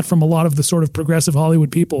they got from a lot of the sort of progressive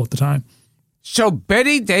Hollywood people at the time. So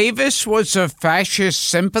Betty Davis was a fascist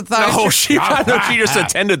sympathizer? No, she just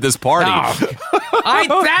attended this party. No.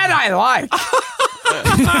 That I like.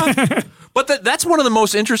 But that's one of the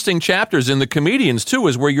most interesting chapters in The Comedians, too,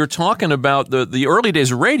 is where you're talking about the early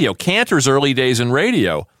days of radio, Cantor's early days in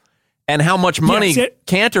radio, and how much money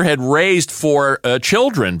Cantor had raised for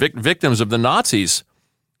children, victims of the Nazis.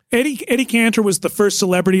 Eddie Cantor was the first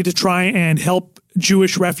celebrity to try and help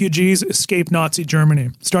Jewish refugees escape Nazi Germany,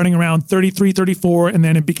 starting around 33, 34, and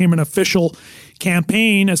then it became an official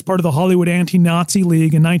campaign as part of the Hollywood Anti-Nazi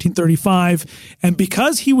League in 1935. And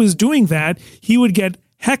because he was doing that, he would get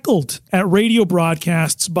heckled at radio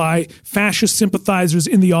broadcasts by fascist sympathizers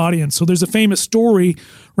in the audience. So there's a famous story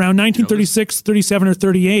around 1936, 37, or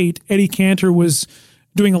 38. Eddie Cantor was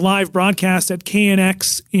doing a live broadcast at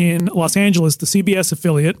KNX in Los Angeles, the CBS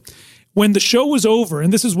affiliate. When the show was over,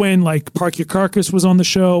 and this is when like Park Your Carcass was on the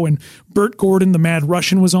show and Burt Gordon, the Mad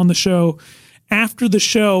Russian, was on the show. After the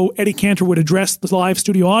show, Eddie Cantor would address the live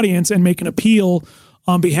studio audience and make an appeal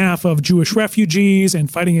on behalf of Jewish refugees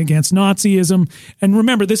and fighting against Nazism. And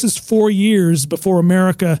remember, this is 4 years before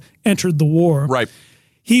America entered the war. Right.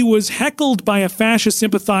 He was heckled by a fascist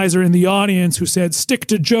sympathizer in the audience who said, "Stick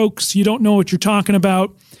to jokes, you don't know what you're talking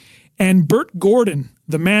about." And Burt Gordon,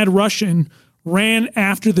 the Mad Russian, ran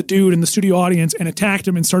after the dude in the studio audience and attacked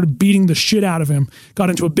him and started beating the shit out of him.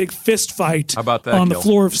 Got into a big fist fight on the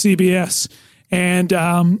floor of CBS. And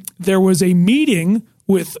there was a meeting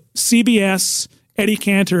with CBS, Eddie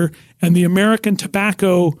Cantor, and the American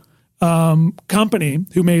Tobacco Company,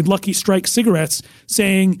 who made Lucky Strike cigarettes,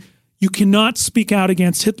 saying, you cannot speak out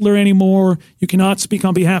against Hitler anymore. You cannot speak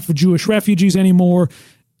on behalf of Jewish refugees anymore.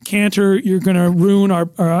 Cantor, you're going to ruin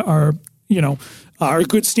our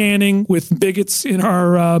good standing with bigots in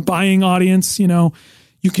our buying audience. You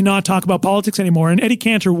cannot talk about politics anymore. And Eddie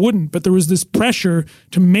Cantor wouldn't, but there was this pressure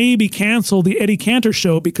to maybe cancel the Eddie Cantor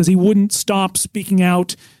show because he wouldn't stop speaking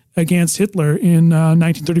out against Hitler in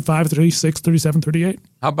 1935, 36, 37, 38.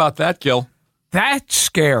 How about that, Gil? That's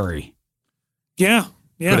scary. Yeah.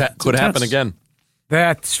 Could happen again.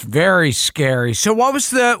 That's very scary. So what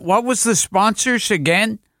was the sponsors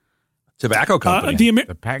again? Tobacco company.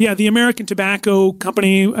 The American Tobacco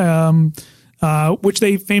Company, which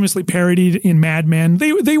they famously parodied in Mad Men.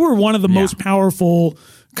 They were one of the most powerful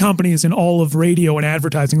companies in all of radio and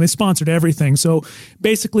advertising. They sponsored everything. So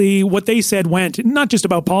basically what they said went, not just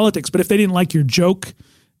about politics, but if they didn't like your joke,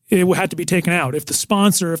 it had to be taken out. If the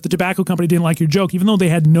tobacco company didn't like your joke, even though they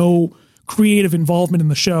had no creative involvement in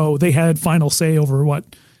the show, they had final say over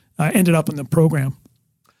what ended up in the program.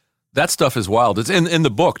 That stuff is wild. It's in the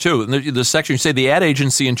book, too. In the section, you say the ad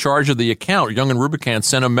agency in charge of the account, Young and Rubicam,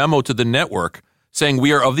 sent a memo to the network saying,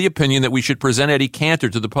 "We are of the opinion that we should present Eddie Cantor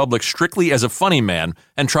to the public strictly as a funny man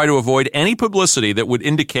and try to avoid any publicity that would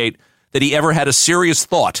indicate that he ever had a serious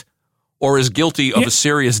thought or is guilty of a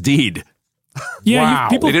serious deed." Yeah, wow.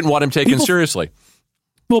 They didn't want him taken seriously.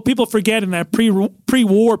 Well, people forget in that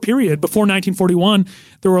pre-war period, before 1941,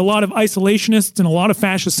 there were a lot of isolationists and a lot of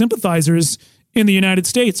fascist sympathizers in the United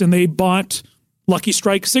States, and they bought Lucky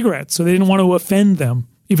Strike cigarettes, so they didn't want to offend them,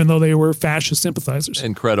 even though they were fascist sympathizers.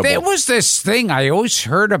 Incredible. There was this thing I always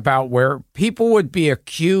heard about where people would be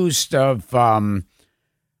accused of,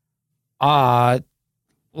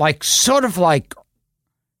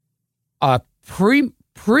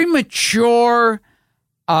 premature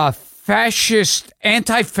fascist,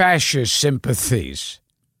 anti-fascist sympathies.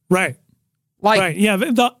 Right. Right. Yeah.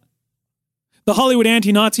 The Hollywood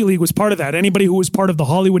Anti-Nazi League was part of that. Anybody who was part of the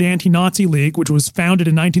Hollywood Anti-Nazi League, which was founded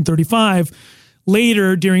in 1935,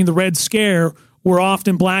 later during the Red Scare, were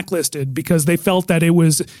often blacklisted because they felt that it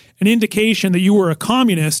was an indication that you were a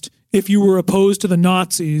communist if you were opposed to the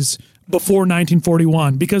Nazis before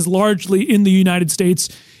 1941. Because largely in the United States,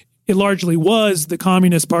 it largely was the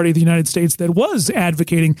Communist Party of the United States that was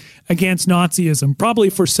advocating against Nazism, probably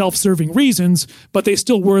for self-serving reasons, but they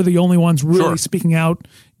still were the only ones really speaking out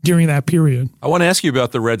during that period. I want to ask you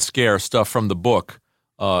about the Red Scare stuff from the book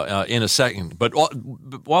in a second, but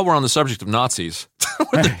while we're on the subject of Nazis,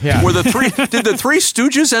 did the Three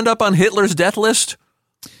Stooges end up on Hitler's death list?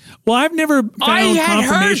 Well, I've never found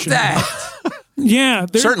confirmation. Heard that. Yeah,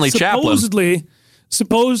 certainly Chaplin.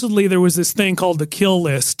 Supposedly, there was this thing called the kill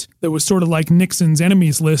list that was sort of like Nixon's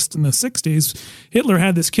enemies list in the 60s. Hitler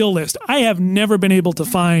had this kill list. I have never been able to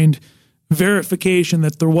find verification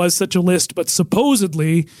that there was such a list, but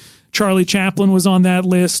supposedly Charlie Chaplin was on that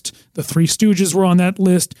list. The Three Stooges were on that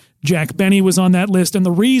list. Jack Benny was on that list. And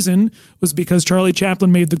the reason was because Charlie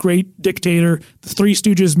Chaplin made The Great Dictator. The Three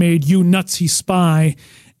Stooges made You Nutsy Spy.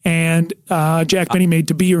 And Jack Benny made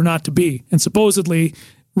To Be or Not to Be. And supposedly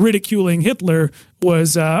ridiculing Hitler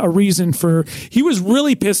was a reason for... He was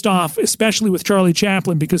really pissed off, especially with Charlie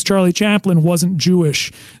Chaplin, because Charlie Chaplin wasn't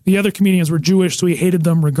Jewish. The other comedians were Jewish, so he hated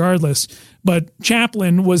them regardless. But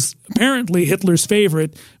Chaplin was apparently Hitler's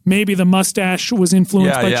favorite. Maybe the mustache was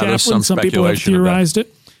influenced by Chaplin. Some people have theorized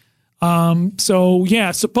it.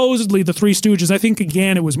 Supposedly the Three Stooges, I think,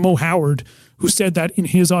 again, it was Mo Howard who said that in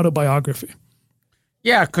his autobiography.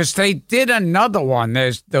 Yeah, because they did another one.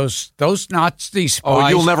 There's those Nazi spies. Oh,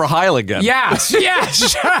 You'll Never Heil Again. Yes.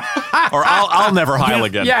 Or I'll Never Heil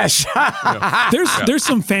Again. Yes. There's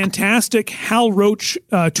some fantastic Hal Roach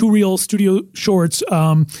two-reel studio shorts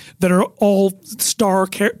that are all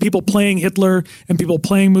people playing Hitler and people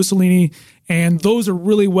playing Mussolini, and those are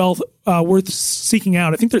really well worth seeking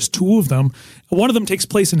out. I think there's two of them. One of them takes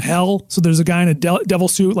place in hell, so there's a guy in a devil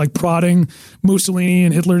suit like prodding Mussolini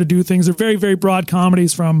and Hitler to do things. They're very, very broad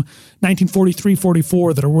comedies from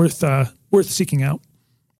 1943-44 that are worth seeking out.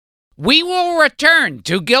 We will return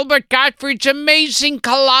to Gilbert Gottfried's amazing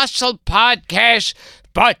colossal podcast,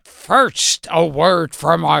 but first, a word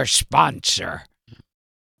from our sponsor.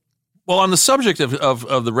 Well, on the subject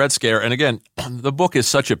of the Red Scare, and again, the book is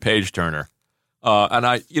such a page turner, and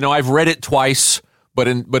I've read it twice, but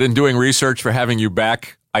in doing research for having you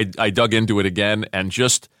back, I dug into it again, and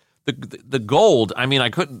just the gold. I mean, I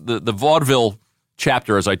couldn't. The vaudeville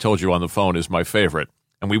chapter, as I told you on the phone, is my favorite,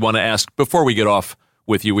 and we want to ask before we get off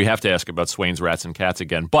with you. We have to ask about Swain's Rats and Cats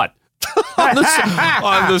again, but on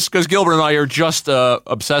this, because Gilbert and I are just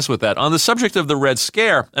obsessed with that. On the subject of the Red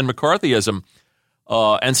Scare and McCarthyism.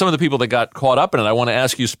 And some of the people that got caught up in it, I want to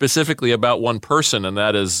ask you specifically about one person, and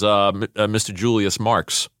that is Mr. Julius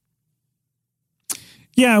Marx.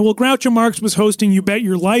 Yeah, well, Groucho Marx was hosting You Bet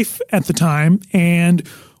Your Life at the time, and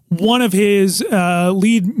one of his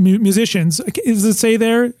lead musicians, does it say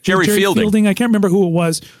there? Jerry Fielding. I can't remember who it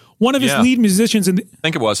was. One of his lead musicians. I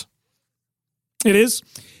think it was. It is?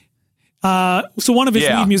 So one of his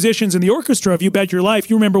lead musicians in the orchestra of You Bet Your Life,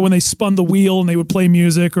 you remember when they spun the wheel and they would play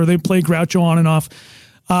music or they'd play Groucho on and off.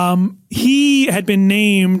 He had been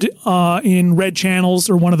named in Red Channels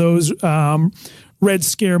or one of those Red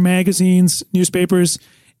Scare magazines, newspapers,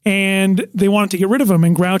 and they wanted to get rid of him.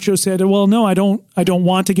 And Groucho said, well, no, I don't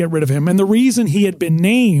want to get rid of him. And the reason he had been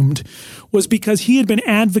named was because he had been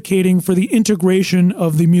advocating for the integration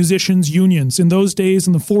of the musicians' unions. In those days,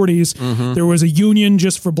 in the 40s, there was a union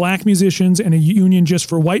just for black musicians and a union just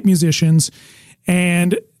for white musicians.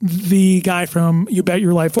 And the guy from You Bet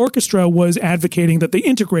Your Life Orchestra was advocating that they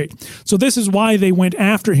integrate. So this is why they went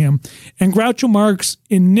after him. And Groucho Marx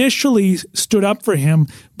initially stood up for him,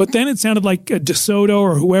 but then it sounded like DeSoto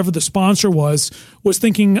or whoever the sponsor was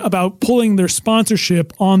thinking about pulling their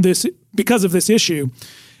sponsorship on this because of this issue.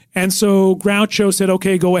 And so Groucho said,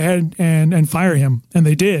 okay, go ahead and fire him. And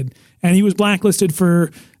they did. And he was blacklisted for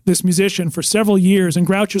this musician for several years. And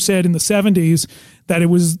Groucho said in the 70s that it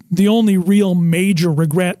was the only real major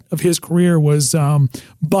regret of his career was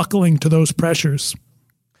buckling to those pressures.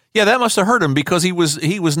 Yeah, that must have hurt him because he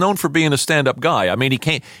was known for being a stand-up guy. I mean,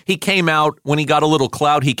 he came out when he got a little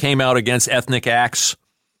clout. He came out against ethnic acts.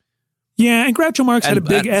 Yeah, and Groucho Marx had a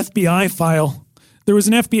big FBI file. There was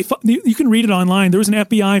an FBI. You can read it online. There was an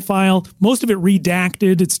FBI file. Most of it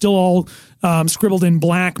redacted. It's still all scribbled in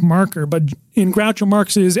black marker. But in Groucho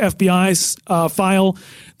Marx's FBI's file,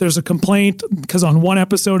 there's a complaint because on one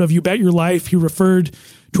episode of You Bet Your Life, he referred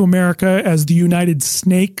to America as the United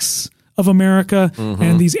Snakes of America.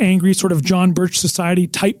 And these angry sort of John Birch Society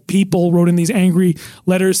type people wrote in these angry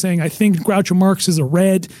letters saying, I think Groucho Marx is a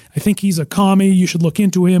red. I think he's a commie. You should look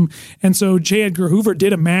into him. And so J. Edgar Hoover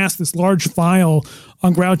did amass this large file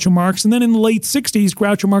on Groucho Marx. And then in the late 60s,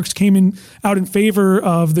 Groucho Marx came out in favor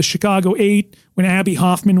of the Chicago 8 when Abby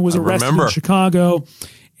Hoffman was arrested in Chicago.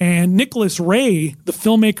 And Nicholas Ray, the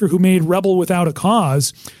filmmaker who made Rebel Without a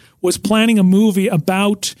Cause, was planning a movie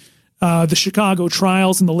about the Chicago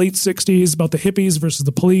trials in the late 60s, about the hippies versus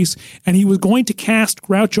the police, and he was going to cast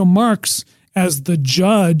Groucho Marx as the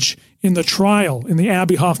judge in the trial, in the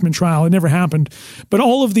Abbie Hoffman trial. It never happened. But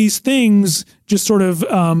all of these things just sort of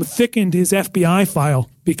thickened his FBI file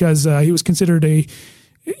because he was considered a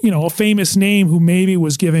famous name who maybe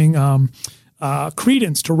was giving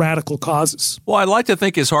credence to radical causes. Well, I'd like to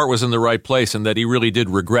think his heart was in the right place and that he really did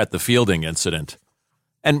regret the Fielding incident.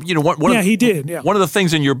 And, he did. Yeah. One of the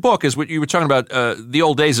things in your book is what you were talking about, the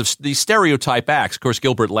old days of these stereotype acts. Of course,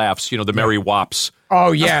 Gilbert laughs, the Merry Wops.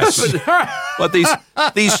 Oh, yes. but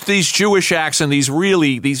these Jewish acts and these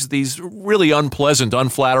really unpleasant,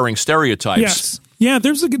 unflattering stereotypes. Yes. Yeah,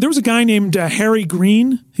 there was a guy named Harry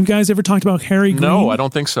Green. Have you guys ever talked about Harry Green? No, I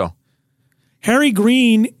don't think so. Harry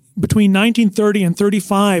Green, between 1930 and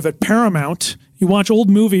 35 at Paramount, you watch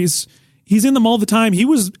old movies, he's in them all the time. He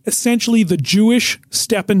was essentially the Jewish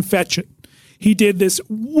Stepin Fetchit. He did this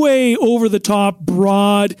way over-the-top,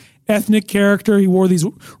 broad, ethnic character. He wore these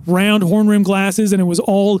round horn-rimmed glasses, and it was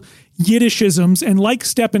all Yiddishisms. And like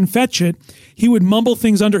Stepin Fetchit, he would mumble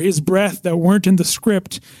things under his breath that weren't in the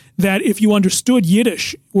script that, if you understood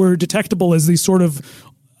Yiddish, were detectable as these sort of,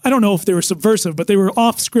 I don't know if they were subversive, but they were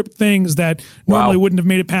off-script things that normally wouldn't have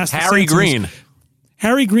made it past Harry Green.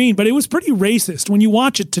 Harry Green, but it was pretty racist. When you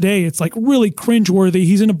watch it today, it's like really cringeworthy.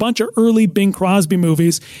 He's in a bunch of early Bing Crosby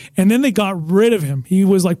movies, and then they got rid of him. He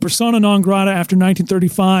was like persona non grata after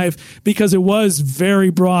 1935 because it was very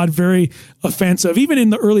broad, very offensive. Even in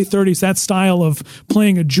the early 30s, that style of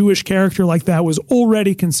playing a Jewish character like that was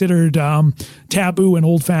already considered taboo and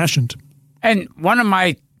old-fashioned. And one of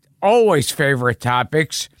my always favorite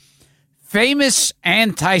topics, famous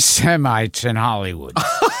anti-Semites in Hollywood.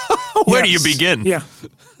 Where do you begin? Yeah.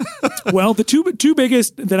 Well, the two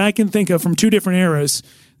biggest that I can think of from two different eras,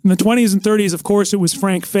 in the 20s and 30s, of course, it was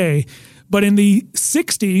Frank Fay. But in the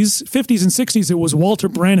 60s, 50s and 60s, it was Walter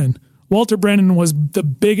Brennan. Walter Brennan was the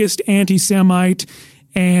biggest anti-Semite,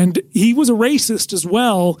 and he was a racist as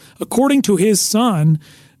well, according to his son,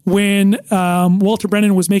 when Walter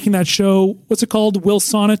Brennan was making that show. What's it called? Will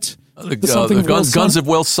Sonnet? Guns of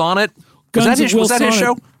Will Sonnet? Was that his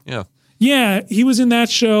show? Yeah. Yeah, he was in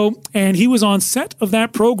that show, and he was on set of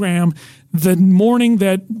that program the morning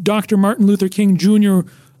that Dr. Martin Luther King Jr.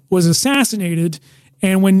 was assassinated.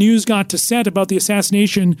 And when news got to set about the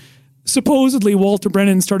assassination, supposedly Walter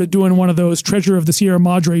Brennan started doing one of those Treasure of the Sierra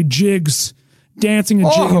Madre jigs, dancing a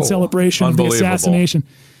jig in celebration of the assassination.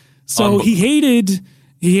 So he hated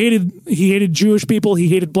Jewish people. He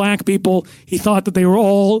hated black people. He thought that they were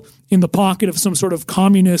all in the pocket of some sort of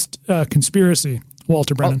communist conspiracy.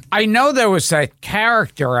 Walter Brennan. I know there was that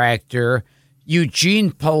character actor,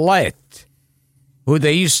 Eugene Pallette, who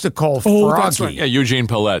they used to call Froggy. That's right. Yeah, Eugene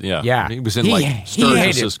Pallette, yeah. He was in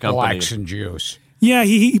Sturgis's company. Blacks and Jews. Yeah,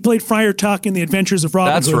 he played Friar Tuck in The Adventures of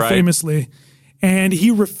Robin Hood, famously. And he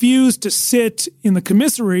refused to sit in the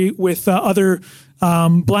commissary with other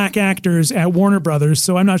black actors at Warner Brothers,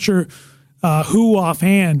 so I'm not sure who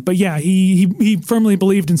offhand, but yeah, he firmly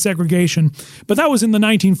believed in segregation. But that was in the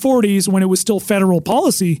 1940s when it was still federal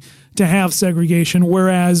policy to have segregation,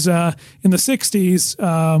 whereas in the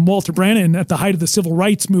 60s, Walter Brennan, at the height of the civil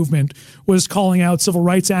rights movement, was calling out civil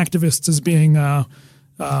rights activists as being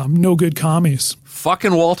no good commies.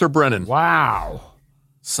 Fucking Walter Brennan. Wow.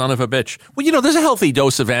 Son of a bitch. Well, there's a healthy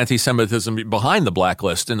dose of anti-Semitism behind the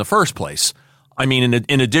blacklist in the first place. I mean,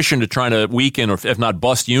 in addition to trying to weaken or if not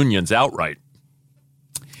bust unions outright.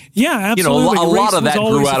 Yeah, absolutely. A lot of that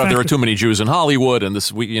grew out of there are too many Jews in Hollywood, and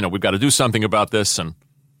we've got to do something about this. And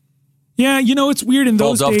yeah, it's weird in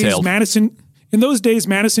those days.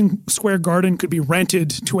 Madison Square Garden could be rented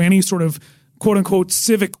to any sort of quote unquote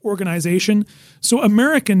civic organization. So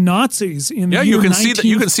American Nazis in the year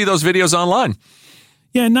you can see those videos online.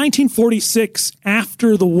 Yeah, in 1946,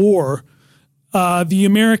 after the war. The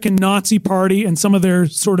American Nazi Party and some of their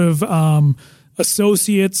sort of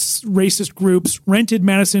associates, racist groups, rented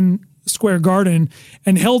Madison Square Garden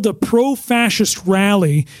and held a pro-fascist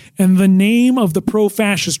rally. And the name of the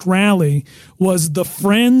pro-fascist rally was the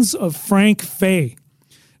Friends of Frank Fay.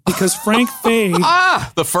 Because Frank Fay...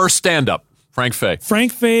 the first stand-up. Frank Fay.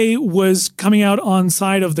 Frank Fay was coming out on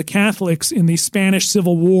side of the Catholics in the Spanish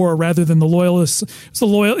Civil War rather than the Loyalists. It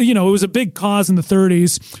was a big cause in the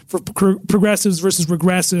 30s for progressives versus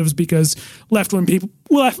regressives because left-wing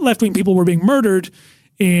people were being murdered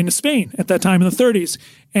in Spain at that time in the 30s.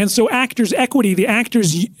 And so Actors Equity, the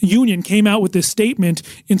actors union, came out with this statement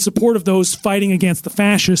in support of those fighting against the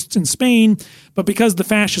fascists in Spain. But because the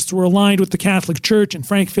fascists were aligned with the Catholic Church and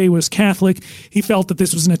Frank Fay was Catholic, he felt that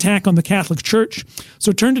this was an attack on the Catholic Church.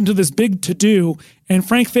 So it turned into this big to-do, and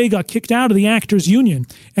Frank Fay got kicked out of the actors union.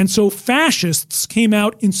 And so fascists came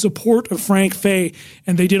out in support of Frank Fay,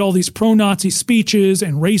 and they did all these pro-Nazi speeches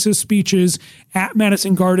and racist speeches at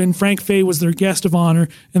Madison Garden. Frank Fay was their guest of honor,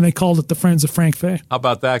 and they called it the Friends of Frank Fay. How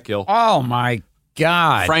about that, Gil? Oh, my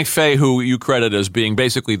God. Frank Fay, who you credit as being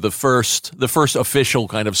basically the first official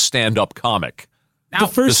kind of stand-up comic. The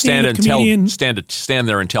first stand-up comedian. Stand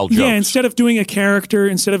there and tell jokes. Yeah, instead of doing a character,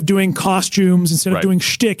 instead of doing costumes, instead of doing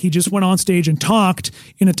shtick, he just went on stage and talked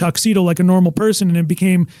in a tuxedo like a normal person, and it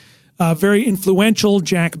became very influential.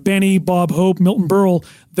 Jack Benny, Bob Hope, Milton Berle,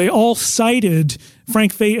 they all cited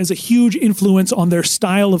Frank Fay as a huge influence on their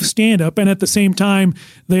style of stand-up, and at the same time,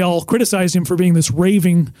 they all criticized him for being this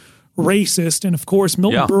raving racist. And of course,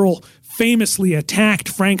 Milton Berle famously attacked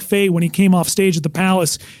Frank Fay when he came off stage at the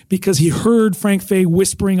Palace because he heard Frank Fay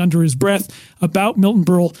whispering under his breath about Milton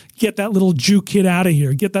Berle, "Get that little Jew kid out of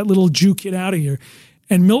here. Get that little Jew kid out of here."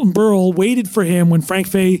 And Milton Berle waited for him when Frank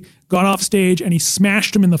Fay got off stage, and he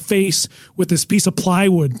smashed him in the face with this piece of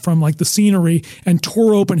plywood from like the scenery and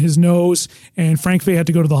tore open his nose. And Frank Fay had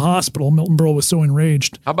to go to the hospital. Milton Berle was so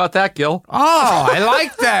enraged. How about that, Gil? Oh, I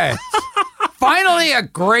like that. Finally, a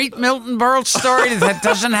great Milton Berle story that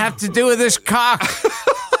doesn't have to do with his cock.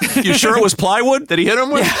 You sure it was plywood that he hit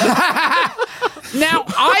him with? Now,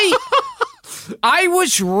 I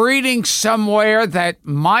was reading somewhere that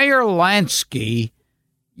Meyer Lansky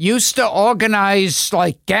used to organize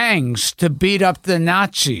like gangs to beat up the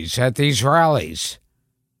Nazis at these rallies.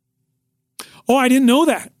 Oh, I didn't know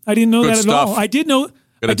that. I didn't know that at all. I did know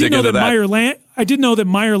that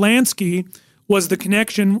Meyer Lansky was the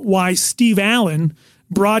connection why Steve Allen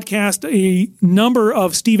broadcast a number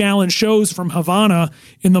of Steve Allen shows from Havana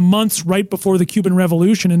in the months right before the Cuban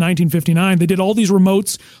Revolution in 1959. They did all these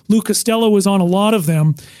remotes. Lou Costello was on a lot of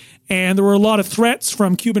them. And there were a lot of threats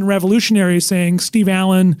from Cuban revolutionaries saying, the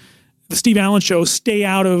Steve Allen show, stay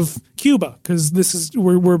out of Cuba because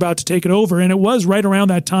we're about to take it over. And it was right around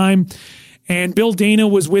that time. And Bill Dana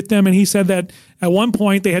was with them, and he said that at one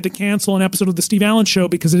point they had to cancel an episode of the Steve Allen show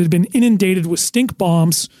because it had been inundated with stink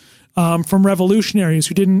bombs from revolutionaries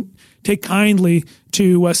who didn't take kindly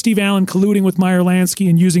to Steve Allen colluding with Meyer Lansky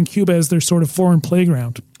and using Cuba as their sort of foreign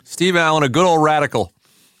playground. Steve Allen, a good old radical.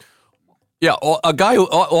 Yeah, a guy who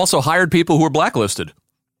also hired people who were blacklisted.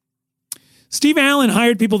 Steve Allen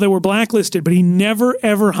hired people that were blacklisted, but he never,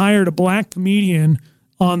 ever hired a black comedian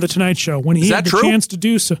on The Tonight Show. When he had the chance to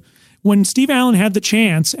do so. When Steve Allen had the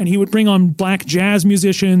chance, and he would bring on black jazz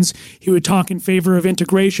musicians, he would talk in favor of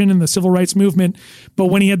integration and the civil rights movement. But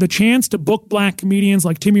when he had the chance to book black comedians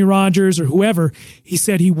like Timmy Rogers or whoever, he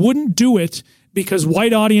said he wouldn't do it because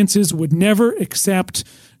white audiences would never accept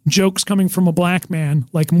jokes coming from a black man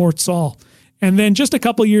like Mort Saul. And then just a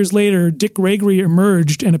couple years later, Dick Gregory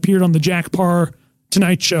emerged and appeared on the Jack Parr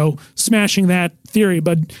Tonight Show, smashing that theory.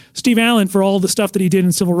 But Steve Allen, for all the stuff that he did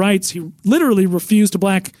in civil rights, he literally refused to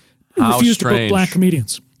book black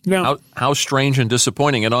comedians. Yeah. How strange and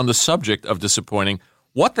disappointing. And on the subject of disappointing,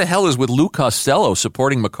 what the hell is with Lou Costello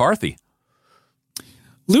supporting McCarthy?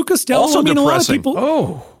 Lou Costello, also depressing.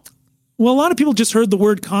 A lot of people just heard the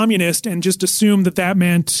word communist and just assumed that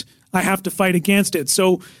meant I have to fight against it.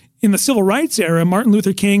 So in the civil rights era, Martin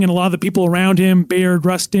Luther King and a lot of the people around him, Bayard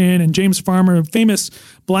Rustin and James Farmer, famous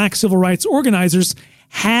black civil rights organizers,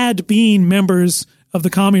 had been members of the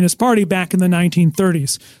Communist Party back in the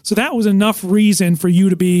 1930s. So that was enough reason for you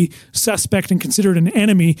to be suspect and considered an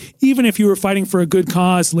enemy, even if you were fighting for a good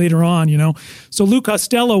cause later on, you know. So Lou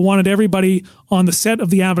Costello wanted everybody on the set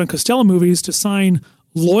of the Abbott and Costello movies to sign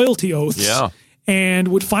loyalty oaths and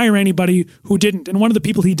would fire anybody who didn't. And one of the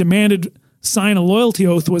people he demanded sign a loyalty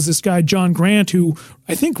oath was this guy, John Grant, who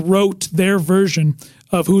I think wrote their version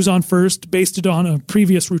of Who's on First, based it on a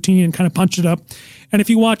previous routine and kind of punched it up. And if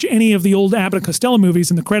you watch any of the old Abbott and Costello movies,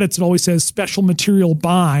 in the credits it always says special material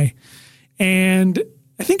by. And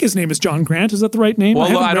I think his name is John Grant. Is that the right name?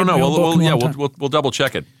 Well, I don't know. We'll double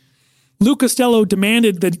check it. Lou Costello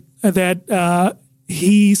demanded that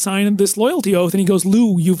he signed this loyalty oath, and he goes,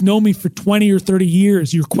 Lou, you've known me for 20 or 30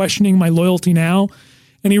 years. You're questioning my loyalty now?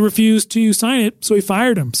 And he refused to sign it, so he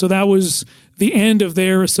fired him. So that was the end of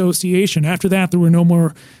their association. After that, there were no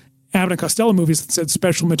more Abbott and Costello movies that said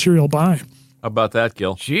special material by. How about that,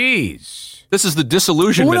 Gil? Jeez. This is the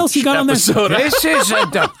disillusionment what else you got episode. On that? This is a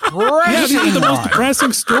depressing these are the most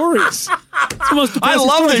depressing stories. It's the most depressing I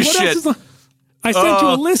love stories. this shit. I sent you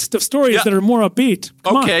a list of stories that are more upbeat.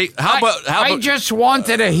 Come on. How about I just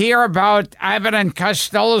wanted to hear about Abbott and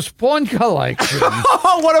Costello's porn collection.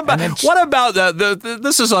 what about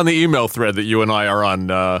this is on the email thread that you and I are on,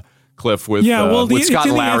 Kliph, with Scott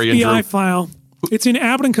and Larry it's in the FBI and Drew. file. It's in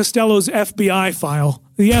Abbott and Costello's FBI file.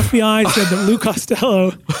 The FBI said that Lou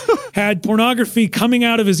Costello had pornography coming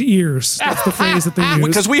out of his ears. That's the phrase that they used.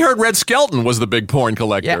 Because we heard Red Skelton was the big porn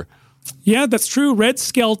collector. Yeah, that's true. Red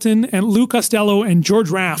Skelton and Lou Costello and George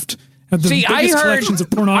Raft have the biggest collections of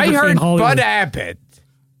pornography in Hollywood. Bud Abbott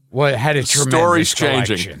had a tremendous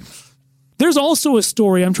collection. There's also a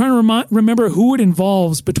story. I'm trying to remember who it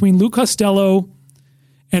involves between Lou Costello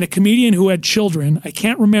and a comedian who had children. I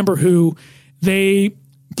can't remember who. They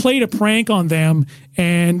played a prank on them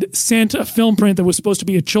and sent a film print that was supposed to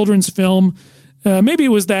be a children's film. Maybe it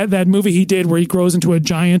was that movie he did where he grows into a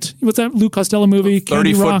giant. What's that Lou Costello movie?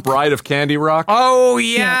 30-Foot Bride of Candy Rock? Oh,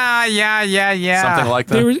 yeah. Something like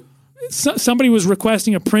that. Somebody was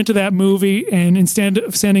requesting a print of that movie, and instead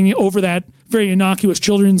of sending it over that very innocuous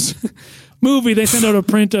children's movie, they sent out a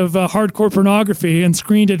print of hardcore pornography and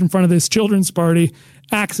screened it in front of this children's party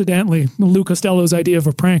accidentally. Lou Costello's idea of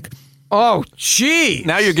a prank. Oh, gee.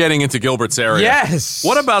 Now you're getting into Gilbert's area. Yes.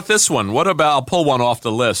 What about this one? I'll pull one off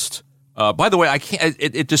the list. By the way, I can't.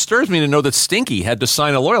 It disturbs me to know that Stinky had to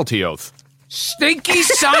sign a loyalty oath. Stinky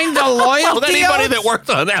signed a loyalty with anybody oath? that worked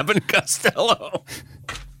on Abbott and Costello.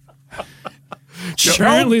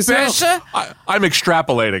 Apparently so. I'm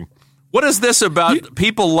extrapolating. What is this about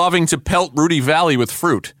people loving to pelt Rudy Valley with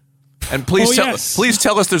fruit? And please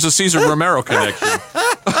tell us there's a Cesar Romero connection.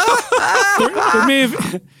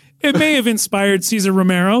 It may have inspired Cesar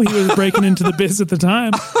Romero. He was breaking into the biz at the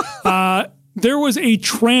time. There was a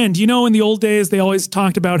trend. You know, in the old days, they always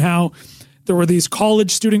talked about how there were these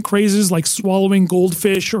college student crazes like swallowing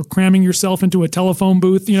goldfish or cramming yourself into a telephone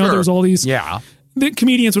booth. You know, there was all these. Yeah. The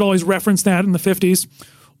comedians would always reference that in the 50s.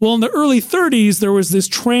 Well, in the early 30s, there was this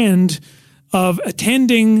trend of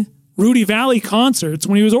attending Rudy Valley concerts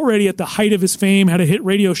when he was already at the height of his fame, had a hit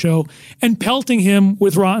radio show, and pelting him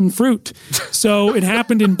with rotten fruit. So it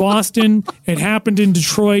happened in Boston. It happened in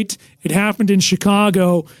Detroit. It happened in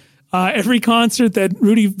Chicago. Every concert that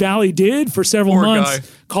Rudy Valley did for several months,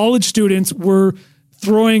 college students were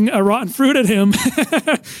throwing a rotten fruit at him,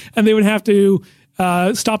 and they would have to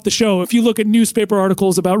stop the show. If you look at newspaper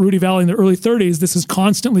articles about Rudy Valley in the early 30s, this is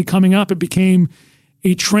constantly coming up. It became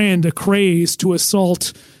a trend, a craze to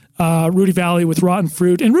assault Rudy Valley with rotten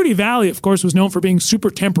fruit. And Rudy Valley, of course, was known for being super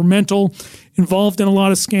temperamental, involved in a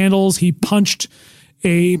lot of scandals. He punched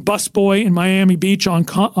a busboy in Miami Beach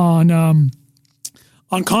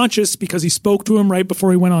unconscious because he spoke to him right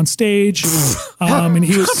before he went on stage, and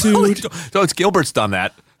he was sued. So it's Gilbert's done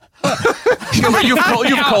that. You've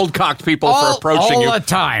cold-cocked people for approaching you all the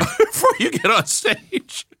time before you get on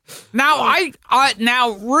stage. Now,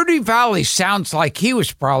 now Rudy Valley sounds like he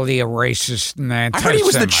was probably a racist and I heard he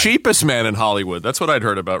was the cheapest man in Hollywood. That's what I'd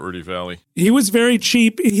heard about Rudy Valley. He was very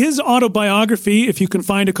cheap. His autobiography, if you can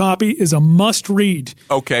find a copy, is a must-read.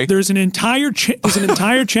 Okay. There's an entire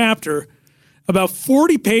chapter, about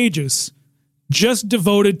 40 pages, just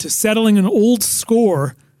devoted to settling an old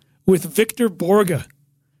score with Victor Borge.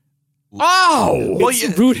 Oh! Well,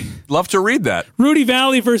 love to read that. Rudy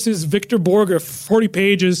Valley versus Victor Borge, 40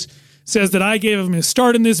 pages, says that I gave him his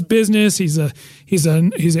start in this business. He's an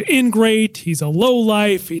ingrate. He's a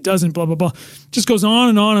lowlife. He doesn't blah, blah, blah. Just goes on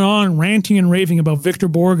and on and on, ranting and raving about Victor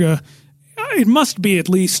Borge. It must be at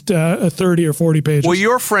least 30 or 40 pages. Well,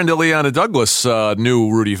 your friend Ileana Douglas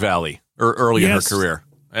knew Rudy Valley early in her career.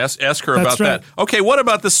 Ask her about that. Okay, what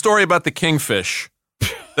about the story about the kingfish?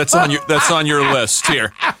 That's on your list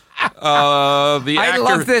here. The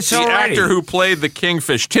actor who played the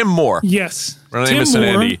kingfish, Tim Moore. Yes.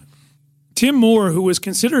 Andy. Tim Moore, who was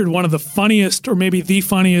considered one of the funniest, or maybe the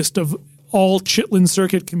funniest of all Chitlin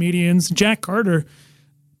Circuit comedians. Jack Carter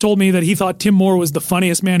told me that he thought Tim Moore was the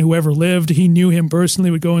funniest man who ever lived. He knew him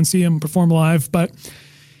personally, would go and see him perform live. But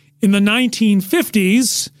in the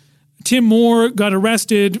 1950s, Tim Moore got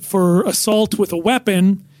arrested for assault with a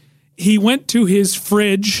weapon. He went to his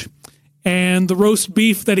fridge, and the roast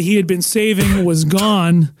beef that he had been saving was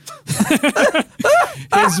gone.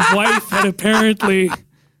 His wife had apparently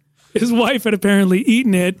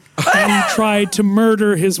eaten it, and he tried to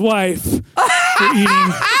murder his wife for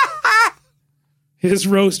eating his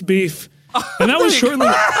roast beef. And that was shortly.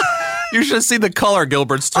 You should see the color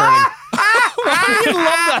Gilbert's turning. You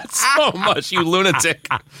love that so much, you lunatic.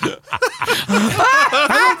 I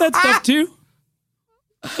love that stuff too.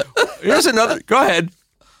 Here's another. Go ahead.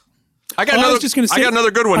 I got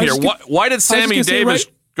another good one here. Why did Sammy Davis?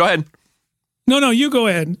 Go ahead. No, you go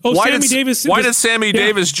ahead. Oh, Why Sammy Davis. Why did Sammy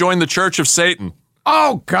Davis join the Church of Satan?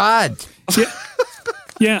 Oh, God.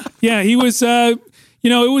 Yeah. He was, it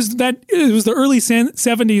was the early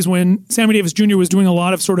 70s when Sammy Davis Jr. was doing a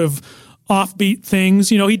lot of sort of offbeat things.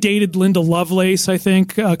 He dated Linda Lovelace, I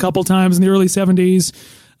think, a couple times in the early 70s.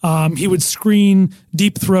 He would screen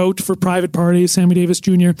Deep Throat for private parties, Sammy Davis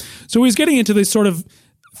Jr. So he was getting into this sort of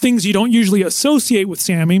things you don't usually associate with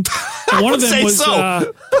Sammy. And one of them was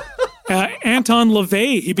Anton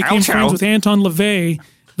LaVey. He became friends with Anton LaVey,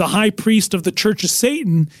 the high priest of the Church of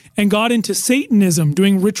Satan, and got into Satanism,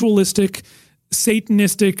 doing ritualistic,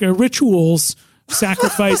 Satanistic rituals,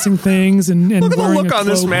 sacrificing things and Look at the wearing look on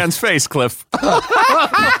this man's face, Kliph.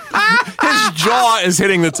 His jaw is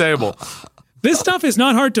hitting the table. This stuff is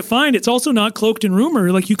not hard to find. It's also not cloaked in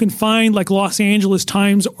rumor. Like, you can find like Los Angeles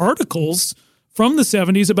Times articles from the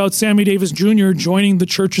 70s about Sammy Davis Jr. joining the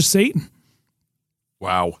Church of Satan.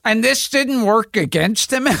 Wow. And this didn't work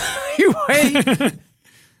against him anyway.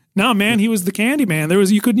 No, man, he was the candy man.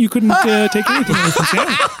 You couldn't take anything away from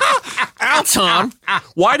Sammy. Alton,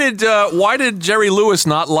 why did Jerry Lewis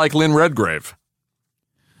not like Lynn Redgrave?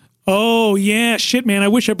 Oh, yeah, shit, man. I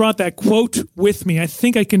wish I brought that quote with me. I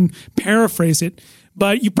think I can paraphrase it.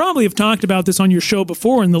 But you probably have talked about this on your show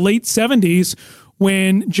before. In the late 70s,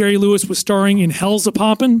 when Jerry Lewis was starring in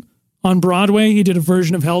Hellzapoppin' on Broadway, he did a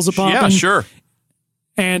version of Hellzapoppin'. Yeah, sure.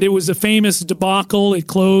 And it was a famous debacle. It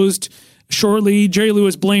closed shortly. Jerry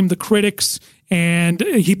Lewis blamed the critics, and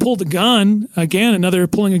he pulled a gun. Again, another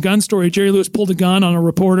pulling a gun story. Jerry Lewis pulled a gun on a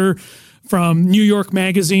reporter from New York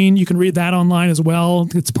Magazine. You can read that online as well.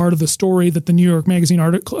 It's part of the story that the New York Magazine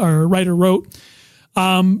writer wrote.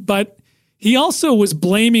 But he also was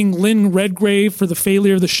blaming Lynn Redgrave for the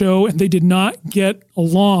failure of the show, and they did not get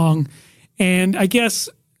along. And I guess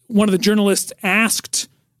one of the journalists asked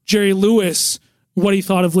Jerry Lewis what he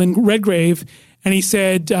thought of Lynn Redgrave, and he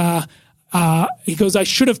said, he goes, "I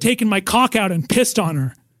should have taken my cock out and pissed on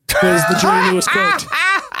her," was the Jerry Lewis quote.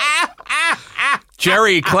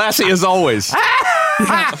 Jerry, classy as always.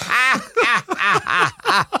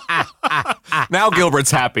 Now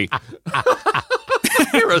Gilbert's happy.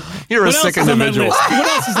 You're a sick individual. What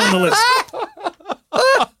else is on the list?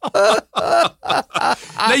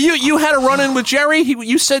 Now you had a run-in with Jerry.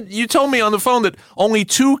 You told me on the phone that only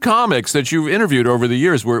 2 comics that you've interviewed over the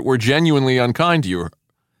years were genuinely unkind to you.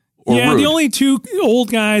 Yeah, rude. The only 2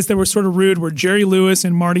 old guys that were sort of rude were Jerry Lewis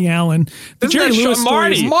and Marty Allen. The Isn't Jerry that Lewis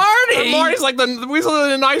story is- Marty's like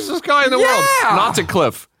the nicest guy in the world. Not to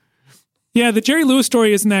Kliph. Yeah, the Jerry Lewis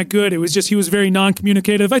story isn't that good. It was just he was very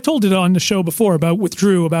non-communicative. I told it on the show before with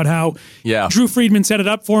Drew about how Drew Friedman set it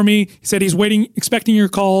up for me. He said he's expecting your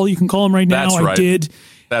call. You can call him right now. That's right. I did.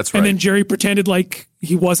 That's right. And then Jerry pretended like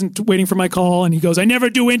he wasn't waiting for my call, and he goes, "I never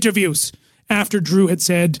do interviews," after Drew had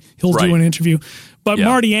said he'll do an interview. But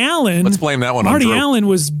Marty Allen... Let's blame that one Marty on Drew. Allen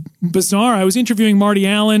was bizarre. I was interviewing Marty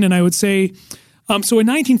Allen, and I would say, so in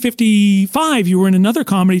 1955, you were in another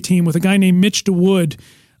comedy team with a guy named Mitch DeWood.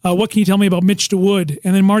 What can you tell me about Mitch DeWood?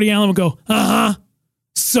 And then Marty Allen would go,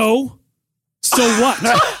 So what?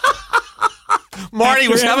 Marty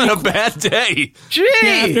was having a bad day. Jeez.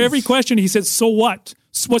 Yeah, after every question, he said, "So what?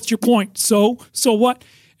 What's your point? So what?"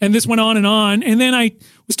 And this went on. And then I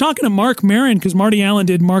was talking to Mark Maron, because Marty Allen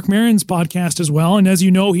did Mark Maron's podcast as well. And as you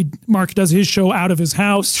know, Mark does his show out of his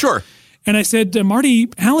house. Sure. And I said, Marty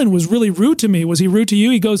Allen was really rude to me. Was he rude to you?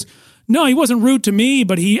 He goes, "No, he wasn't rude to me,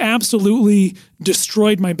 but he absolutely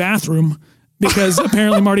destroyed my bathroom," because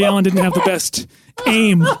apparently Marty Allen didn't have the best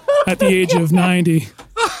aim at the age of 90.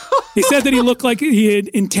 He said that he looked like he had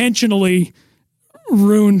intentionally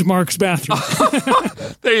ruined Mark's bathroom.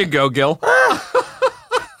 There you go, Gil.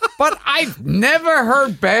 But I've never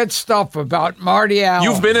heard bad stuff about Marty Allen.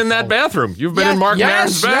 You've been in that bathroom. You've been in Mark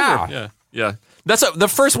Maron's bathroom. Yeah. That's the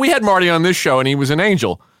first we had Marty on this show, and he was an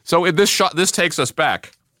angel. So this takes us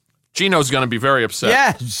back. Gino's going to be very upset.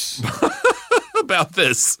 Yes. About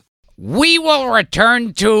this. We will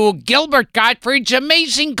return to Gilbert Gottfried's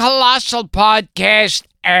Amazing Colossal Podcast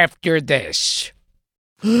after this.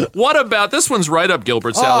 What about, this one's right up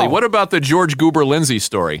Gilbert's alley. What about the George Goober Lindsay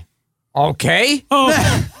story? Okay.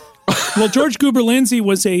 Oh, well, George Goober Lindsay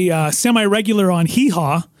was a semi-regular on Hee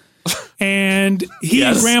Haw, and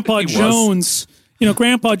and Grandpa Jones,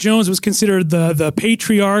 Grandpa Jones was considered the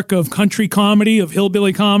patriarch of country comedy, of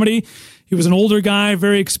hillbilly comedy. He was an older guy,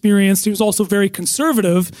 very experienced. He was also very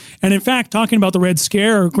conservative. And in fact, talking about the Red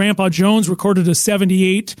Scare, Grandpa Jones recorded a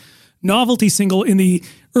 78 novelty single in the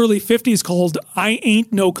early 50s called "I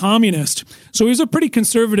Ain't No Communist." So he was a pretty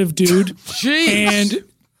conservative dude. Jeez. And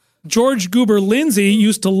George Goober Lindsay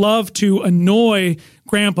used to love to annoy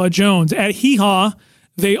Grandpa Jones. At Hee Haw,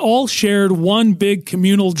 they all shared one big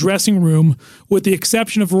communal dressing room with the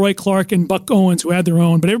exception of Roy Clark and Buck Owens, who had their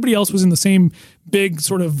own, but everybody else was in the same big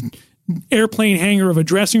sort of airplane hangar of a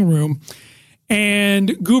dressing room.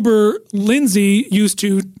 And Goober Lindsay used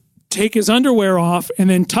to take his underwear off and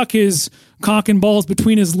then tuck his cock and balls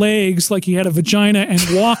between his legs like he had a vagina and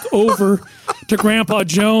walk over to Grandpa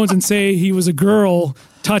Jones and say he was a girl.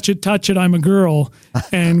 Touch it, I'm a girl.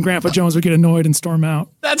 And Grandpa Jones would get annoyed and storm out.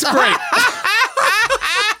 That's great.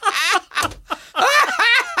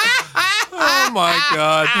 Oh, my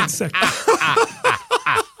God.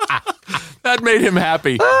 That made him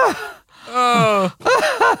happy.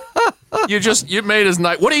 You made his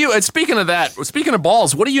night. What do you? Speaking of that, speaking of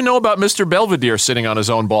balls, what do you know about Mr. Belvedere sitting on his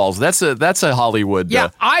own balls? That's a Hollywood.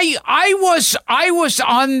 Yeah, I was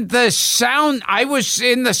on the sound. I was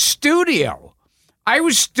in the studio. I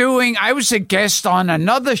was a guest on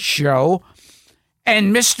another show,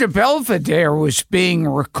 and Mr. Belvedere was being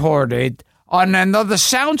recorded on another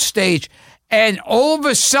soundstage, and all of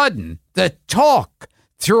a sudden, the talk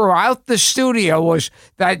throughout the studio was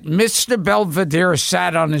that Mr. Belvedere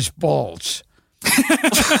sat on his balls.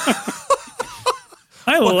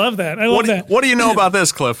 I love that. I love that. What do you know about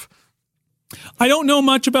this, Kliph? I don't know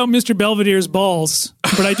much about Mr. Belvedere's balls,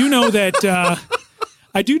 but I do know that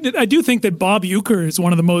I do think that Bob Uecker is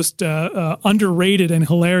one of the most underrated and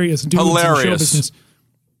hilarious dudes in show business.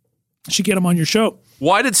 You should get him on your show.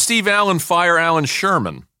 Why did Steve Allen fire Alan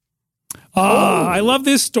Sherman? I love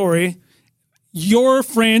this story. Your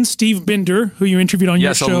friend Steve Binder, who you interviewed on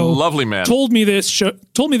your show, yes, a lovely man, told me this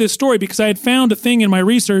story because I had found a thing in my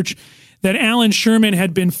research that Alan Sherman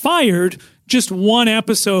had been fired just one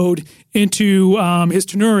episode into his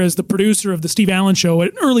tenure as the producer of the Steve Allen Show,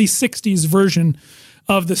 an early 60s version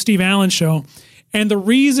of the Steve Allen Show. And the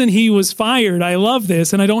reason he was fired, I love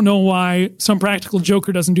this, and I don't know why some practical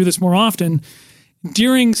joker doesn't do this more often.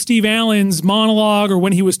 During Steve Allen's monologue or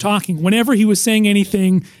when he was talking, whenever he was saying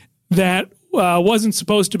anything that wasn't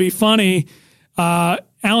supposed to be funny,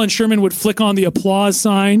 Alan Sherman would flick on the applause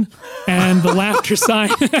sign and the laughter sign.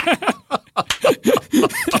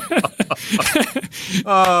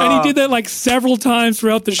 And he did that like several times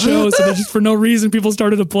throughout the show, so that just for no reason people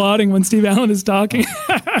started applauding when Steve Allen is talking.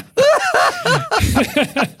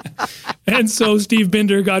 And so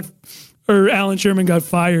Alan Sherman got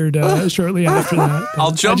fired shortly after that.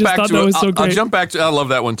 I'll jump back to. I love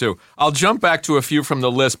that one too. I'll jump back to a few from the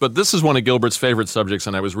list, but this is one of Gilbert's favorite subjects,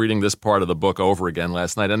 and I was reading this part of the book over again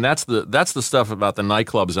last night, and that's the stuff about the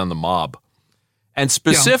nightclubs and the mob, and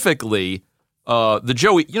specifically the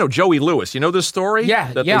Joey Lewis. You know this story?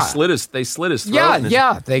 Yeah, they slit his throat.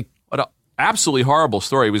 Yeah. What an absolutely horrible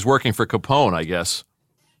story. He was working for Capone, I guess.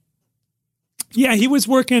 Yeah, he was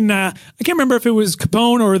working, I can't remember if it was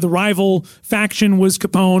Capone or the rival faction was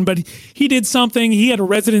Capone, but he did something. He had a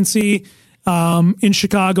residency in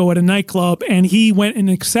Chicago at a nightclub, and he went and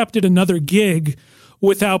accepted another gig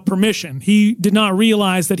without permission. He did not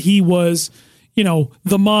realize that he was,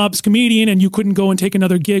 the mob's comedian, and you couldn't go and take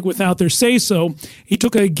another gig without their say-so. He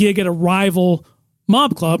took a gig at a rival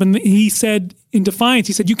mob club, and he said, in defiance,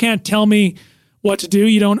 he said, "You can't tell me what to do.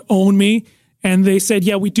 You don't own me." And they said,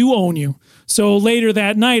 "Yeah, we do own you." So later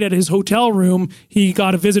that night at his hotel room, he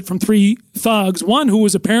got a visit from three thugs, one who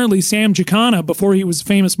was apparently Sam Giancana. Before he was a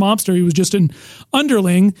famous mobster, he was just an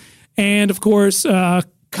underling, and of course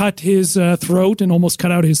cut his throat and almost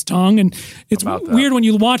cut out his tongue. And it's weird when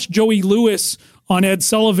you watch Joey Lewis on Ed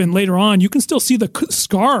Sullivan later on, you can still see the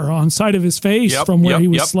scar on the side of his face from where he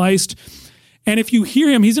was sliced. And if you hear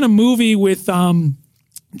him, he's in a movie with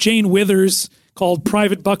Jane Withers called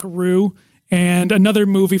Private Buckaroo, and another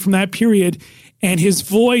movie from that period, and his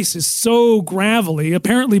voice is so gravelly.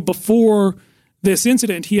 Apparently before this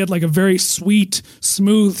incident, he had like a very sweet,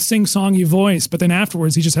 smooth, sing-songy voice, but then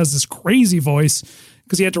afterwards he just has this crazy voice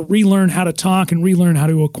because he had to relearn how to talk and relearn how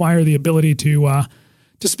to acquire the ability to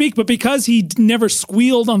speak. But because he never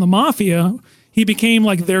squealed on the Mafia, he became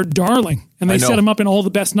like their darling, and they set him up in all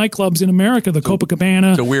the best nightclubs in America, the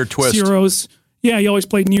Copacabana, it's a weird twist. Ciro's. Yeah, he always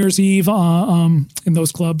played New Year's Eve in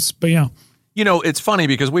those clubs, but yeah. It's funny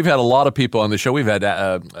because we've had a lot of people on the show. We've had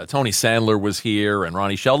Tony Sandler was here and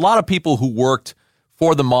Ronnie Shell. A lot of people who worked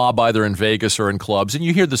for the mob either in Vegas or in clubs. And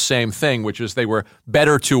you hear the same thing, which is they were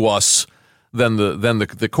better to us than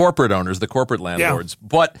the corporate owners, the corporate landlords. Yeah.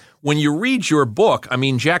 But when you read your book, I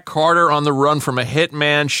mean, Jack Carter on the run from a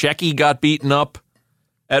hitman. Shecky got beaten up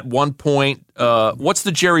at one point. What's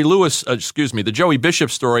the the Joey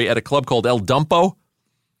Bishop story at a club called El Dumpo?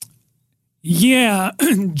 Yeah,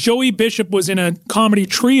 Joey Bishop was in a comedy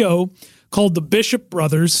trio called the Bishop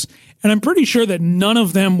Brothers, and I'm pretty sure that none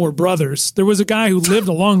of them were brothers. There was a guy who lived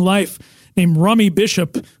a long life named Rummy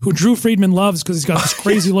Bishop, who Drew Friedman loves because he's got this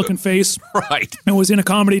crazy-looking face. Right. And was in a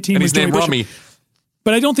comedy team And with he's named Joey Rummy. Bishop.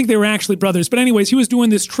 But I don't think they were actually brothers. But anyways, he was doing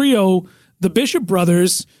this trio, the Bishop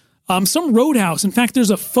brothers, some roadhouse. In fact, there's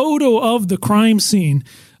a photo of the crime scene.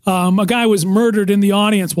 A guy was murdered in the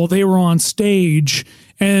audience while they were on stage,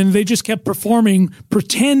 and they just kept performing,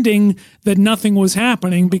 pretending that nothing was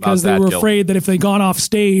happening because they were afraid that if they got off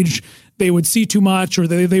stage, they would see too much or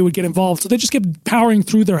they would get involved. So they just kept powering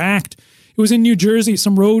through their act. It was in New Jersey,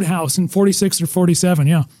 some roadhouse in 46 or 47,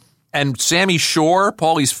 yeah. And Sammy Shore,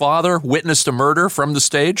 Paulie's father, witnessed a murder from the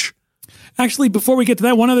stage? Actually, before we get to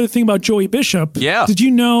that, one other thing about Joey Bishop. Yeah. Did you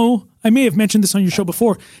know, I may have mentioned this on your show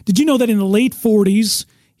before, did you know that in the late 40s,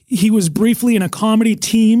 he was briefly in a comedy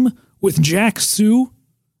team with Jack Sue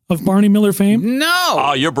of Barney Miller fame? No.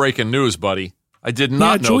 Oh, you're breaking news, buddy. I did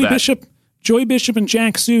not know that. Joey Bishop and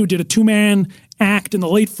Jack Sue did a two-man act in the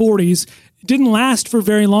late 40s. It didn't last for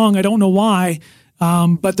very long. I don't know why.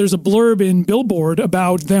 But there's a blurb in Billboard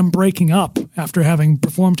about them breaking up after having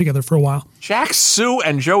performed together for a while. Jack Sue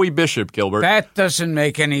and Joey Bishop, Gilbert. That doesn't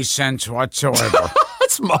make any sense whatsoever.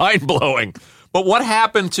 That's mind-blowing. But what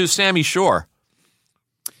happened to Sammy Shore?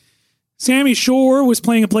 Sammy Shore was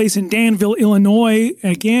playing a place in Danville, Illinois.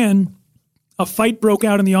 Again, a fight broke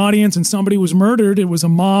out in the audience and somebody was murdered. It was a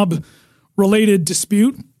mob-related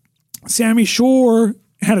dispute. Sammy Shore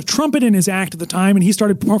had a trumpet in his act at the time, and he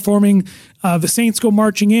started performing The Saints Go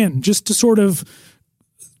Marching In, just to sort of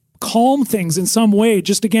calm things in some way,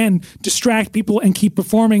 just, again, distract people and keep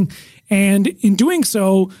performing. And in doing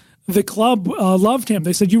so, the club loved him.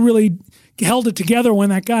 They said, you really held it together when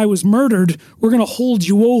that guy was murdered. We're going to hold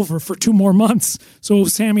you over for 2 more months. So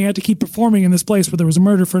Sammy had to keep performing in this place where there was a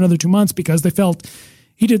murder for another 2 months because they felt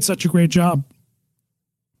he did such a great job.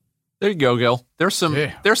 There you go, Gil. There's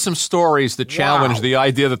some stories that challenge the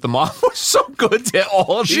idea that the mob was so good to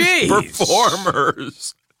all of these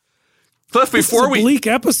performers. Cliff, before this is a bleak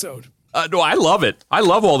episode. No, I love it. I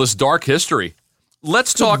love all this dark history.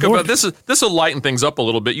 Let's talk about this. This will lighten things up a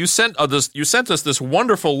little bit. You sent us this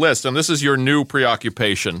wonderful list, and this is your new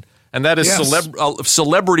preoccupation, and that is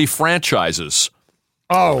celebrity franchises.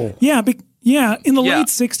 Oh, yeah, in the late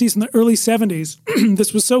 '60s and the early '70s,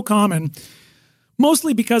 this was so common.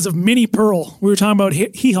 Mostly because of Minnie Pearl. We were talking about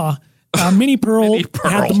Hee-Haw. Minnie Pearl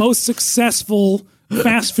had the most successful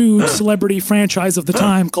fast food celebrity franchise of the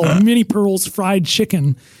time called Minnie Pearl's Fried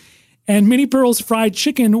Chicken. And Minnie Pearl's Fried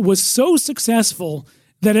Chicken was so successful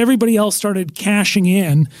that everybody else started cashing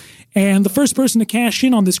in. And the first person to cash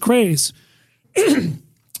in on this craze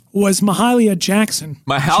was Mahalia Jackson.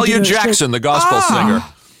 Mahalia Jackson, the gospel singer.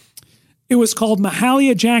 It was called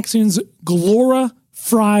Mahalia Jackson's Glora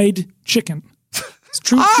Fried Chicken. It's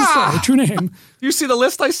true story, true name. You see the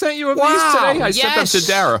list I sent you of these today? I sent them to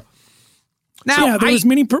Dara. Now, there was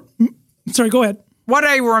many. Sorry, go ahead. What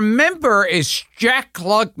I remember is Jack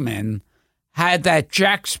Klugman had that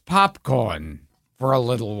Jack's Popcorn for a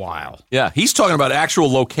little while. Yeah, he's talking about actual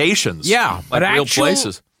locations. Yeah, like real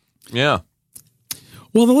places. Yeah.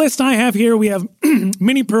 Well, the list I have here, we have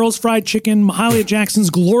Minnie Pearl's Fried Chicken, Mahalia Jackson's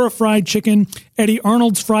Glora Fried Chicken, Eddie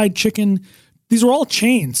Arnold's Fried Chicken. These are all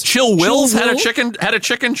chains. Chill Will's had a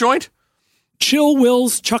chicken joint? Chill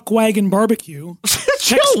Will's Chuck Wagon Barbecue.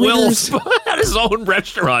 Chill Will's had his own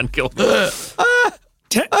restaurant, Gilbert.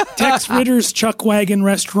 Tex Ritter's Chuck Wagon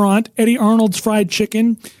Restaurant, Eddie Arnold's Fried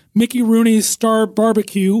Chicken, Mickey Rooney's Star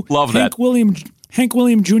Barbecue. Love that. Hank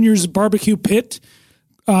William Jr.'s Barbecue Pit.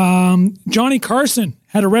 Johnny Carson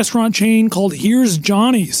had a restaurant chain called Here's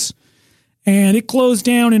Johnny's. And it closed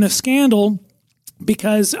down in a scandal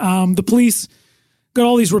because the police got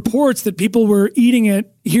all these reports that people were eating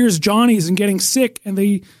at Here's Johnny's and getting sick, and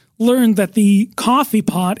they learned that the coffee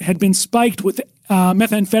pot had been spiked with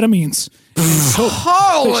methamphetamines. So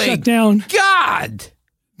holy shut down God!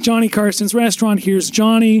 Johnny Carson's restaurant, Here's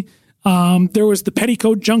Johnny. There was the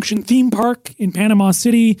Petticoat Junction theme park in Panama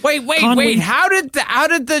City. Wait! How did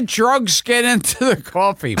the drugs get into the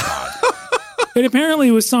coffee pot? It apparently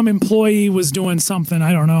was some employee was doing something.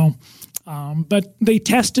 I don't know. But they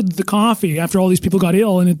tested the coffee after all these people got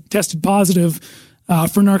ill, and it tested positive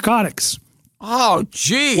for narcotics. Oh,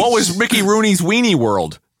 geez. What was Mickey Rooney's Weenie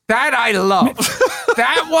World? That I love.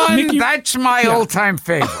 That one, that's my all-time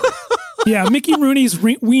favorite. Yeah, Mickey Rooney's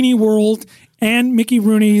Weenie World and Mickey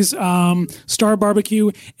Rooney's Star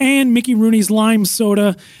Barbecue and Mickey Rooney's Lime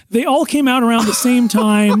Soda. They all came out around the same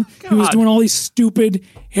time. He was doing all these stupid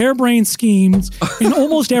harebrained schemes in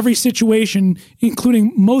almost every situation,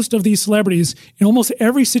 including most of these celebrities. In almost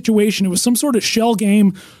every situation, it was some sort of shell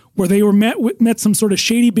game where they were met some sort of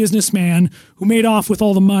shady businessman who made off with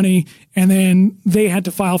all the money, and then they had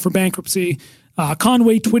to file for bankruptcy.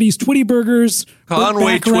 Conway Twitty's Twitty Burgers.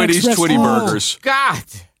 Conway Twitty's Twitty Burgers. God.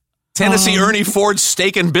 Tennessee Ernie Ford's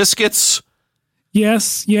Steak and Biscuits.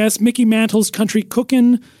 Yes. Mickey Mantle's Country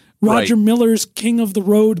Cookin'. Roger Miller's King of the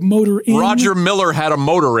Road Motor Inn. Roger Miller had a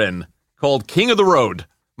motor inn called King of the Road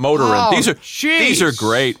Motor Inn. These are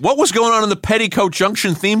great. What was going on in the Petticoat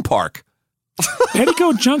Junction theme park?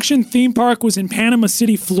 Petticoat Junction theme park was in Panama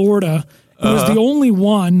City, Florida. It was the only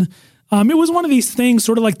one. It was one of these things,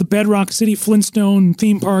 sort of like the Bedrock City Flintstone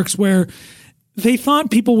theme parks, where they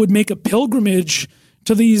thought people would make a pilgrimage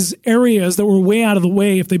to these areas that were way out of the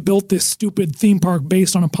way if they built this stupid theme park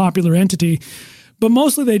based on a popular entity. But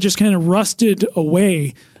mostly they just kind of rusted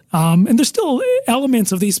away. And there's still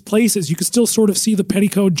elements of these places. You could still sort of see the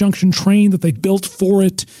Petticoat Junction train that they built for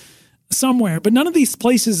it somewhere. But none of these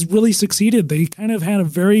places really succeeded. They kind of had a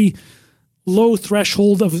very low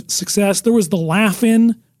threshold of success. There was the Laugh-In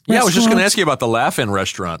restaurant. Yeah, I was just going to ask you about the Laugh-In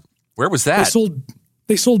restaurant. Where was that?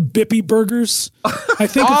 They sold Bippy burgers. I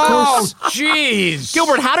think, of course. Oh, jeez.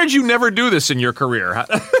 Gilbert, how did you never do this in your career?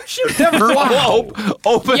 You never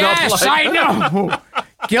open yes, up like I know.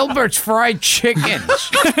 Gilbert's Fried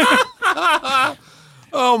Chickens.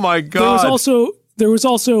 Oh, my God. There was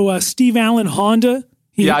also Steve Allen Honda.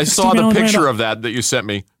 I saw the picture of that you sent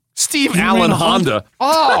me. Steve Allen Honda.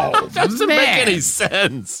 Oh, doesn't make any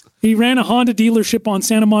sense. He ran a Honda dealership on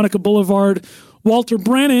Santa Monica Boulevard. Walter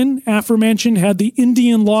Brennan, aforementioned, had the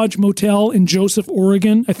Indian Lodge Motel in Joseph,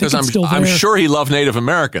 Oregon. I think it's still there. I'm sure he loved Native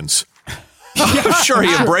Americans. I'm sure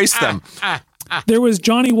he embraced them. There was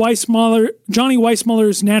Johnny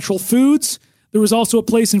Weissmuller's Natural Foods. There was also a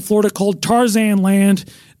place in Florida called Tarzan Land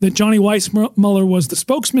that Johnny Weissmuller was the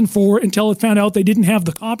spokesman for until it found out they didn't have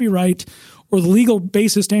the copyright or the legal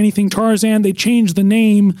basis to anything Tarzan. They changed the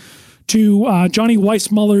name to Johnny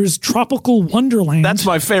Weissmuller's Tropical Wonderland. That's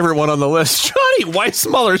my favorite one on the list. Johnny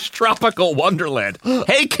Weissmuller's Tropical Wonderland.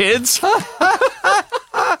 Hey, kids.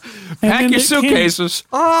 Pack your suitcases.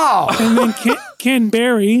 And then Ken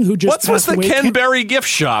Berry, who just What's the Ken Berry gift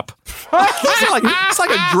shop? It's like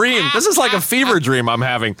a dream. This is like a fever dream I'm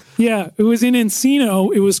having. Yeah, it was in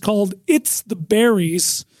Encino. It was called It's the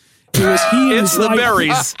Berries. It was he and It's the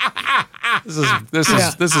Berries.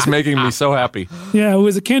 This is making me so happy. Yeah, it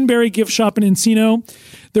was a Ken Berry gift shop in Encino.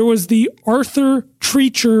 There was the Arthur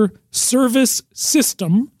Treacher Service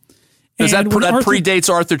System. That predates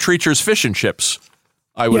Arthur Treacher's Fish and Chips,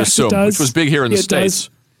 I would assume, which was big here in the States.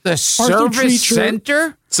 The service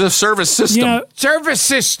center? It's a service system. Yeah. Service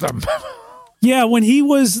system. Yeah, when he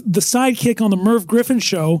was the sidekick on the Merv Griffin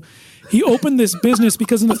show, he opened this business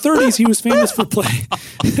because in the 30s he was famous for playing.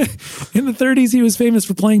 In the 30s he was famous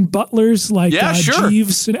for playing butlers like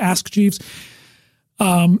Jeeves and Ask Jeeves.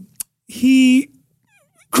 He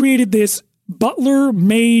created this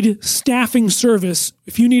butler-maid staffing service.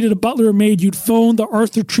 If you needed a butler or maid, you'd phone the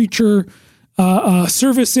Arthur Treacher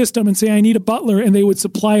service system and say, I need a butler, and they would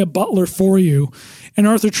supply a butler for you. And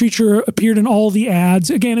Arthur Treacher appeared in all the ads.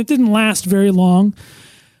 Again, it didn't last very long.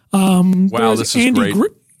 Wow, this is great.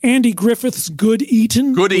 Andy Griffith's Good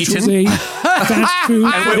Eatin'. Which was a fast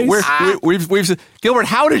food place. Gilbert,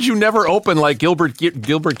 how did you never open like Gilbert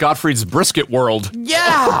Gottfried's Brisket World?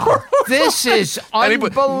 Yeah, this is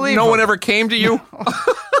unbelievable. No one ever came to you?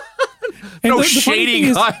 No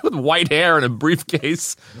shady guy with white hair and a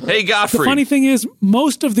briefcase. Hey, Gottfried. The funny thing is,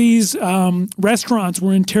 most of these restaurants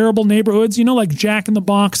were in terrible neighborhoods. You know, like Jack in the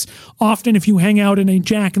Box. Often if you hang out in a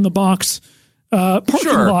Jack in the Box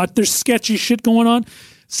parking lot, there's sketchy shit going on.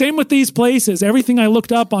 Same with these places. Everything I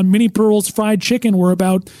looked up on Minnie Pearl's Fried Chicken were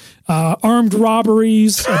about armed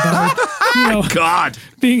robberies, about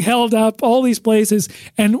being held up, all these places.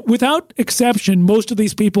 And without exception, most of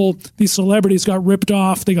these people, these celebrities, got ripped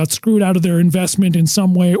off. They got screwed out of their investment in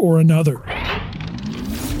some way or another.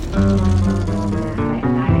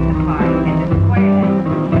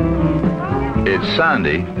 It's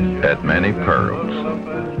Sunday at Minnie Pearl's.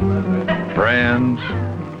 Friends,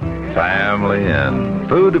 family, and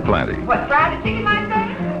food aplenty. What, fried chicken, my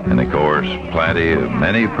say? And of course, plenty of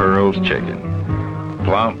Minnie Pearl's chicken.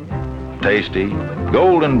 Plump, tasty,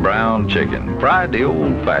 golden brown chicken, fried the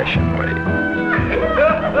old-fashioned way.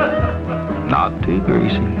 Not too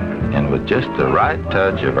greasy, and with just the right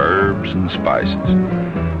touch of herbs and spices.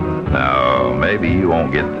 Now, maybe you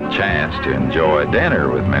won't get the chance to enjoy dinner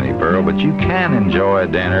with Minnie Pearl, but you can enjoy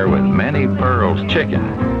dinner with Minnie Pearl's chicken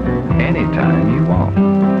anytime you want.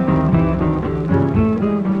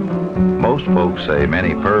 Most folks say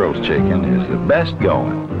Minnie Pearl's chicken is the best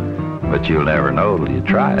going, but you'll never know till you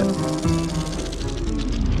try it.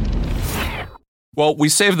 Well, we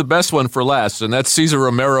saved the best one for last, and that's Cesar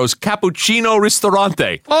Romero's Cappuccino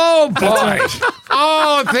Ristorante. Oh, boy.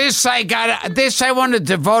 Oh, this I want to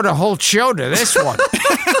devote a whole show to this one.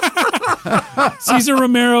 Cesar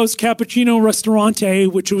Romero's Cappuccino Ristorante,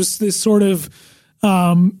 which was this sort of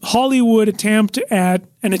Hollywood attempt at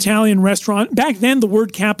an Italian restaurant. Back then, the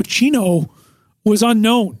word cappuccino was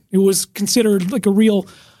unknown. It was considered like a real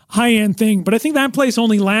high-end thing. But I think that place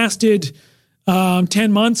only lasted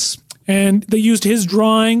 10 months, and they used his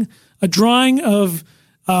drawing, a drawing of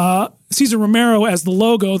Cesar Romero as the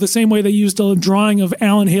logo, the same way they used a drawing of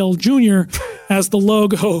Alan Hale Jr. as the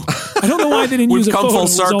logo. I don't know why they didn't use a photo. It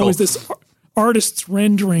was always this artist's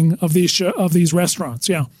rendering of these restaurants.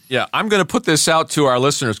 Yeah. Yeah, I'm going to put this out to our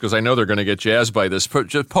listeners because I know they're going to get jazzed by this.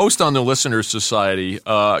 Just post on the Listeners Society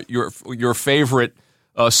your favorite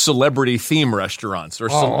celebrity theme restaurants or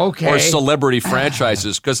celebrity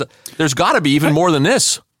franchises, because there's got to be even more than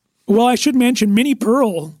this. Well, I should mention Minnie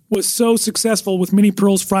Pearl was so successful with Minnie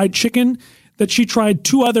Pearl's fried chicken that she tried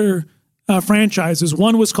two other franchises.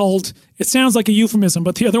 One was called, it sounds like a euphemism,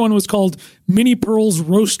 but the other one was called Minnie Pearl's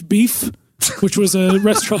Roast Beef, which was a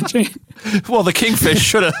restaurant chain. Well, the Kingfish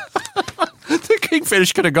should have. The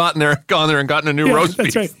Kingfish could have gone there and gotten a new roast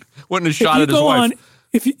beef. Right. Wouldn't have shot at his wife.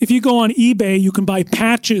 If you go on eBay, you can buy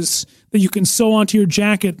patches that you can sew onto your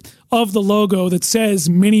jacket of the logo that says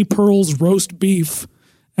Minnie Pearl's Roast Beef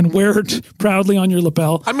and wear it proudly on your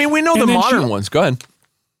lapel. I mean, we know the modern ones. Go ahead.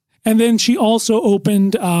 And then she also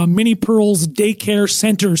opened Minnie Pearl's Daycare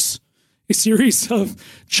Centers, a series of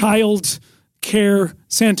child care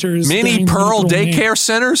centers. Minnie Pearl Daycare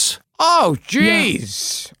Centers? Oh,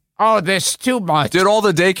 jeez. Yeah. Oh, there's too much. Did all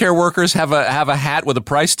the daycare workers have a hat with a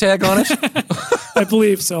price tag on it? I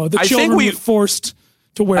believe so. The children were forced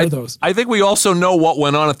to wear those. I think we also know what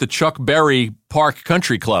went on at the Chuck Berry Park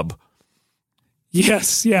Country Club.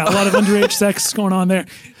 Yes, yeah, a lot of underage sex going on there.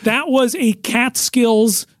 That was a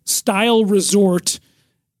Catskills-style resort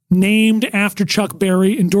named after Chuck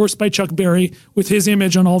Berry, endorsed by Chuck Berry, with his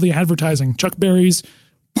image on all the advertising. Chuck Berry's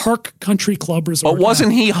Park Country Club Resort. But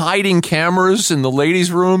wasn't he hiding cameras in the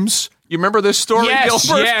ladies' rooms? You remember this story,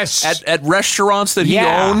 Gilbert? Yes. At restaurants that he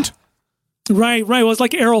owned? Right. Well, it's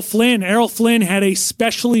like Errol Flynn. Errol Flynn had a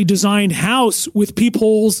specially designed house with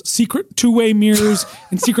peepholes, secret two-way mirrors,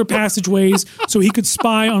 and secret passageways so he could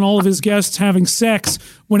spy on all of his guests having sex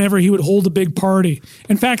whenever he would hold a big party.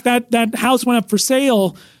 In fact, that house went up for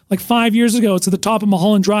sale like 5 years ago. It's at the top of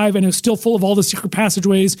Mulholland Drive, and it's still full of all the secret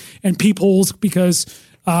passageways and peepholes because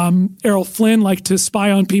Errol Flynn liked to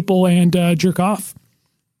spy on people and jerk off.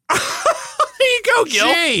 There you go, Gil.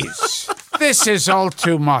 Jeez, this is all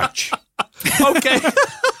too much. Okay.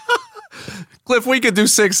 Cliff, we could do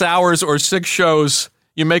 6 hours or 6 shows.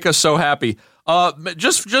 You make us so happy.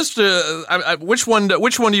 Which one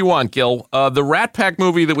do you want, Gil? The Rat Pack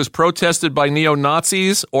movie that was protested by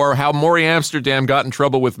neo-Nazis, or how Maury Amsterdam got in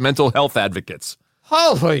trouble with mental health advocates?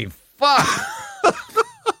 Holy fuck.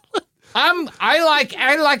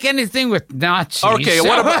 I like anything with Nazis. Okay,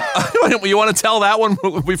 what about you want to tell that one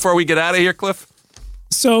before we get out of here, Cliff?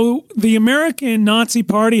 So the American Nazi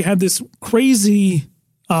Party had this crazy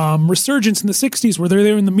resurgence in the 60s where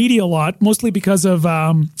they were in the media a lot, mostly because of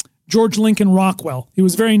George Lincoln Rockwell. He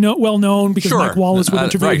was very well known because Mike Wallace would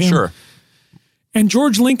interview him. Sure. And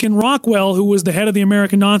George Lincoln Rockwell, who was the head of the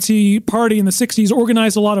American Nazi Party in the 60s,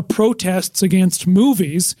 organized a lot of protests against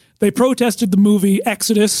movies. They protested the movie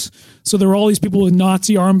Exodus. So there were all these people with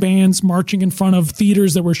Nazi armbands marching in front of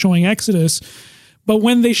theaters that were showing Exodus. But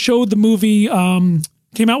when they showed the movie,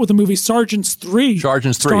 came out with the movie Sergeants 3,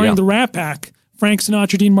 starring the Rat Pack, Frank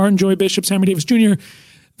Sinatra, Dean Martin, Joey Bishop, Sammy Davis Jr.,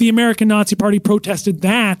 the American Nazi Party protested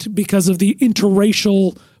that because of the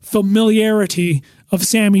interracial familiarity of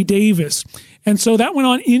Sammy Davis. And so that went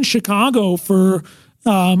on in Chicago for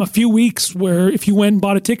a few weeks, where if you went and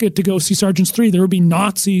bought a ticket to go see Sergeants 3, there would be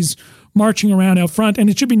Nazis marching around out front. And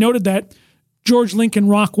it should be noted that George Lincoln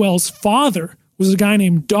Rockwell's father was a guy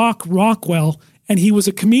named Doc Rockwell, and he was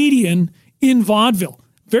a comedian in vaudeville.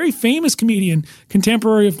 Very famous comedian,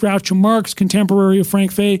 contemporary of Groucho Marx, contemporary of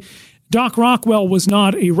Frank Fay. Doc Rockwell was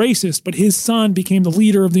not a racist, but his son became the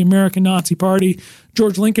leader of the American Nazi Party,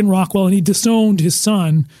 George Lincoln Rockwell, and he disowned his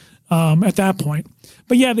son at that point.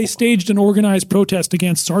 But yeah, they staged an organized protest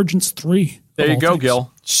against Sergeants 3. There you go,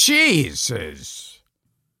 Gil. Jesus.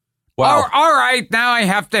 Wow. All right, now I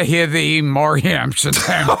have to hear the Maury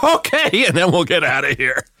Amsterdam. Okay, and then we'll get out of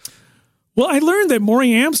here. Well, I learned that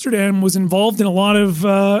Maury Amsterdam was involved in a lot of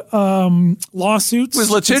lawsuits. It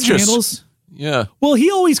was litigious. Scandals. Yeah. Well,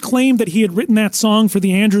 he always claimed that he had written that song for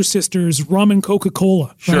the Andrews Sisters, Rum and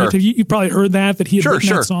Coca-Cola. Sure. Right? You probably heard that he had written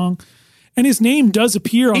that song. And his name does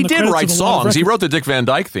appear on the credits. He did write songs. He wrote the Dick Van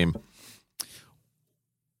Dyke theme.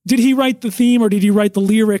 Did he write the theme or did he write the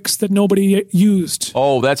lyrics that nobody used?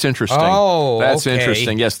 Oh, that's interesting. That's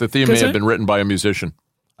interesting. Yes, the theme may have been written by a musician.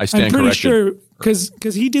 I stand corrected. I'm pretty sure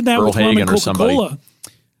because he did that Earl with rum and Coca-Cola.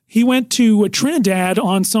 He went to Trinidad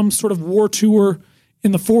on some sort of war tour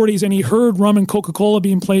in the 40s, and he heard rum and Coca-Cola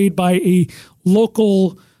being played by a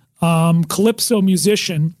local calypso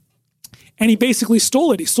musician, and he basically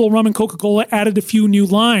stole it. He stole rum and Coca-Cola, added a few new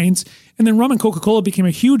lines, and then rum and Coca-Cola became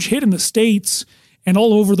a huge hit in the States and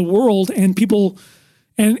all over the world, and people...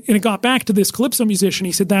 And it got back to this calypso musician.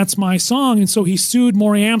 He said, that's my song. And so he sued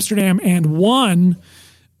Maury Amsterdam and won.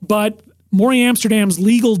 But Maury Amsterdam's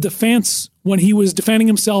legal defense, when he was defending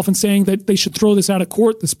himself and saying that they should throw this out of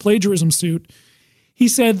court, this plagiarism suit, he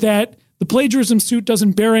said that the plagiarism suit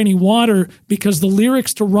doesn't bear any water because the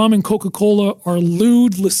lyrics to rum and Coca-Cola are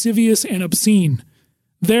lewd, lascivious, and obscene.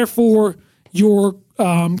 Therefore, your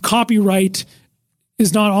copyright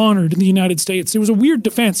is not honored in the United States. It was a weird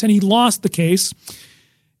defense, and he lost the case.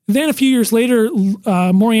 Then a few years later,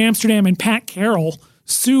 Maury Amsterdam and Pat Carroll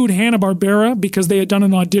sued Hanna-Barbera because they had done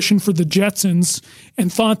an audition for the Jetsons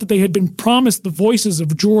and thought that they had been promised the voices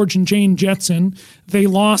of George and Jane Jetson. They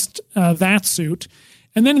lost that suit.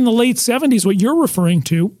 And then in the late 70s, what you're referring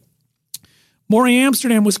to, Maury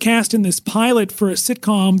Amsterdam was cast in this pilot for a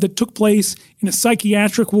sitcom that took place in a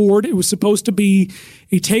psychiatric ward. It was supposed to be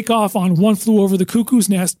a takeoff on One Flew Over the Cuckoo's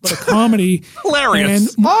Nest, but a comedy.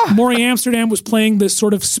 Hilarious. And Maury Amsterdam was playing this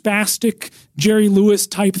sort of spastic Jerry Lewis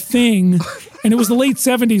type thing. And it was the late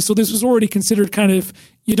 70s, so this was already considered kind of,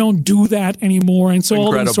 you don't do that anymore. And so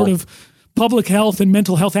all these sort of public health and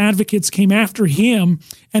mental health advocates came after him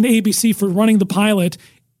and ABC for running the pilot.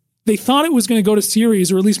 They thought it was going to go to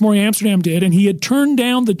series, or at least Maury Amsterdam did, and he had turned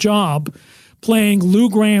down the job playing Lou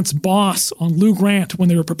Grant's boss on Lou Grant when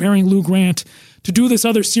they were preparing Lou Grant to do this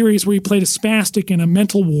other series where he played a spastic in a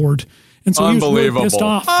mental ward. And so he was really pissed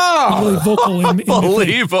off. Really vocal.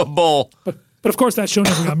 Unbelievable. But of course that show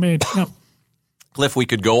never got made. No. Kliph, we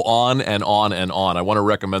could go on and on and on. I want to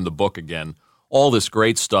recommend the book again. All this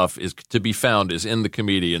great stuff is to be found is in The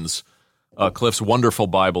Comedians. Kliph's wonderful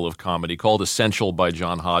Bible of comedy called Essential by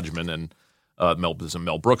John Hodgman, and there's a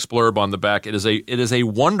Mel Brooks blurb on the back. It is a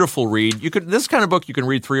wonderful read. This kind of book you can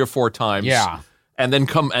read 3 or 4 times, and then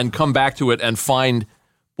come back to it and find,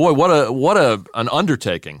 boy, what an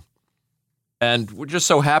undertaking. And we're just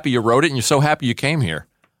so happy you wrote it, and you're so happy you came here,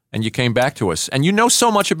 and you came back to us, and you know so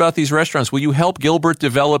much about these restaurants. Will you help Gilbert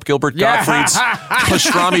develop Gilbert Gottfried's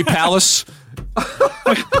Pastrami Palace?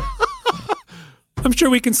 I'm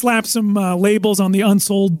sure we can slap some labels on the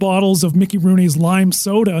unsold bottles of Mickey Rooney's lime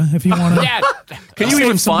soda if you want to. Yeah. Can you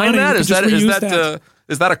even find that? Is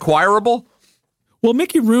that acquirable? Well,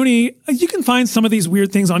 Mickey Rooney, you can find some of these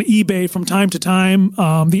weird things on eBay from time to time.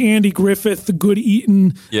 The Andy Griffith, the Good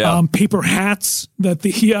Eatin' paper hats that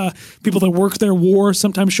the people that work there wore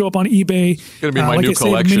sometimes show up on eBay. It's going to be my new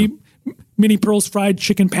collection. Minnie Pearl's fried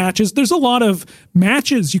chicken patches. There's a lot of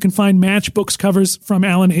matches. You can find matchbooks covers from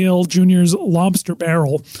Alan Hale Jr.'s Lobster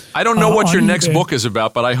Barrel. I don't know what your next book is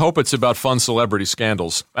about, but I hope it's about fun celebrity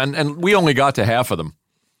scandals. And we only got to half of them.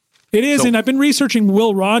 It is, and I've been researching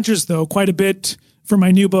Will Rogers, though, quite a bit for my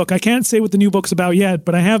new book. I can't say what the new book's about yet,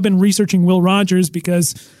 but I have been researching Will Rogers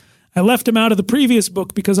because I left him out of the previous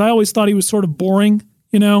book because I always thought he was sort of boring.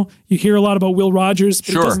 You know, you hear a lot about Will Rogers, but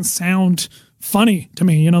it doesn't sound funny to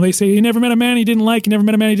me. You know, they say, you never met a man he didn't like, you never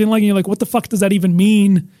met a man he didn't like, and you're like, what the fuck does that even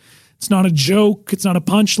mean? It's not a joke, it's not a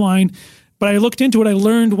punchline. But I looked into it, I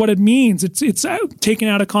learned what it means. It's taken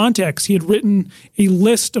out of context. He had written a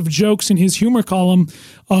list of jokes in his humor column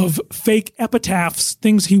of fake epitaphs,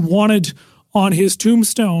 things he wanted on his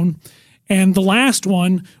tombstone. And the last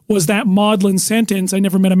one was that maudlin sentence, I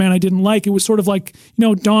never met a man I didn't like. It was sort of like, you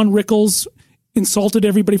know, Don Rickles insulted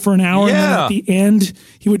everybody for an hour, and then at the end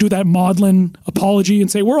he would do that maudlin apology and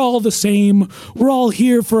say, we're all the same, we're all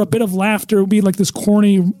here for a bit of laughter. It would be like this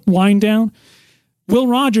corny wind down. Will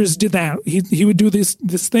Rogers did that. He would do this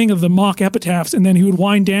thing of the mock epitaphs, and then he would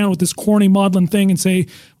wind down with this corny maudlin thing and say,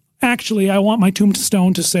 actually, I want my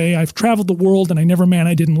tombstone to say, I've traveled the world and I never met a man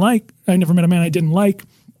I didn't like.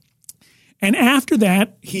 And after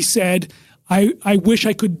that, he said, I wish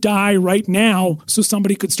I could die right now so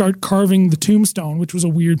somebody could start carving the tombstone, which was a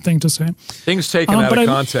weird thing to say. Things taken out of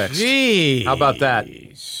context. How about that?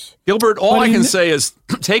 Gilbert, all I can say is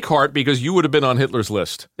take heart because you would have been on Hitler's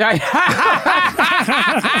list.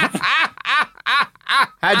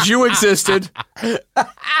 Had you existed,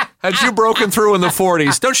 had you broken through in the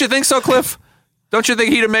 40s, don't you think so, Kliph? Don't you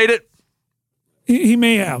think he'd have made it? He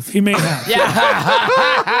may have.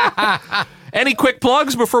 Any quick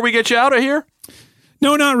plugs before we get you out of here?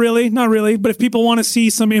 No, not really. Not really. But if people want to see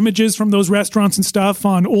some images from those restaurants and stuff,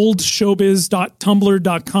 on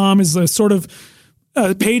oldshowbiz.tumblr.com is a sort of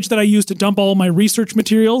page that I use to dump all my research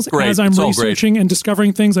materials. Great. As I'm It's all researching and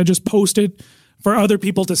discovering things, I just post it for other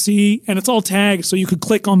people to see. And it's all tagged, so you could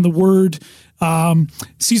click on the word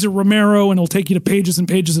Cesar Romero, and it'll take you to pages and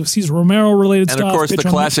pages of Cesar Romero related stuff. And of course, the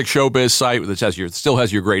classic Showbiz site that still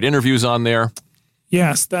has your great interviews on there.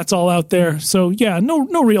 Yes, that's all out there. So yeah,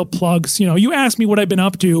 no real plugs. You know, you asked me what I've been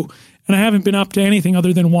up to, and I haven't been up to anything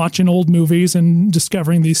other than watching old movies and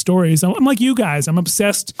discovering these stories. I'm like you guys. I'm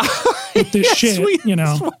obsessed with this shit.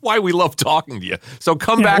 That's why we love talking to you. So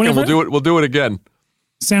come back and we'll do it. We'll do it again.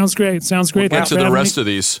 Sounds great. Sounds great. We'll get to the rest of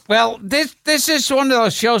these. Well, this is one of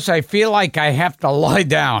those shows I feel like I have to lie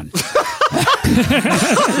down.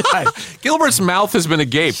 Gilbert's mouth has been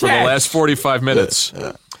agape for the last 45 minutes.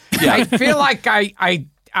 Yeah. I feel like I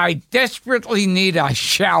desperately need a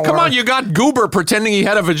shower. Come on, you got Goober pretending he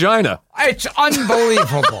had a vagina. It's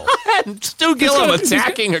unbelievable. And Stu Gillum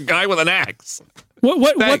attacking a guy with an axe.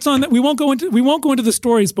 What's on that? We won't go into the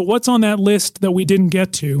stories, but what's on that list that we didn't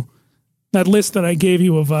get to? That list that I gave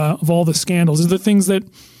you of all the scandals is the things that.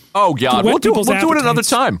 Oh God, we'll do it another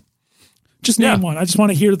time. Just name one. I just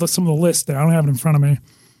want to hear some of the list there. I don't have it in front of me.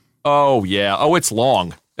 Oh yeah. Oh, it's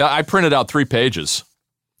long. I printed out 3 pages.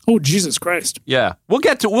 Oh Jesus Christ. Yeah, we'll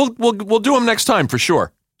do them next time for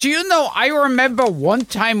sure. Do you know? I remember one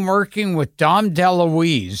time working with Dom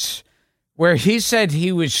DeLuise, where he said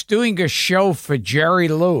he was doing a show for Jerry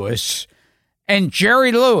Lewis, and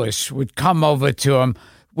Jerry Lewis would come over to him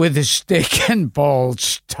with his stick and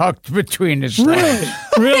balls tucked between his legs.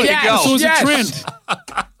 Really? Yes, This was yes. a trend.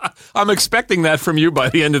 I'm expecting that from you by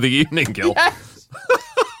the end of the evening, Gil. Yes.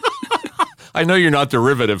 I know you're not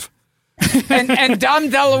derivative. And Dom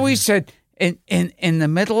DeLuise said, in the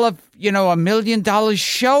middle of $1 million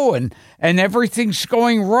show and everything's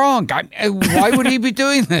going wrong, why would he be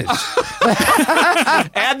doing this?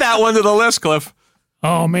 Add that one to the list, Kliph.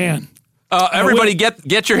 Oh man. Everybody,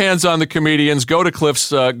 get your hands on the comedians. Go to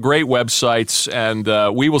Kliph's great websites, and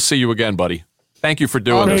we will see you again, buddy. Thank you for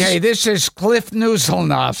doing this. Okay, this is Kliph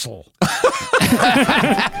Nesteroff.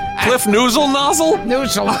 Kliph Nesteroff?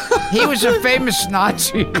 Noozle. He was a famous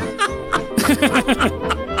Nazi.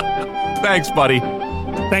 Thanks, buddy.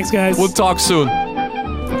 Thanks, guys. We'll talk soon.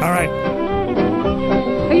 All right.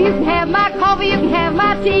 You can have my coffee, you can have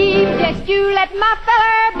my tea. Just you let my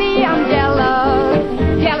feller be. I'm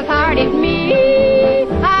jealous-hearted me.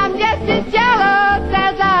 I'm just as jealous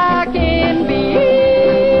as I can be.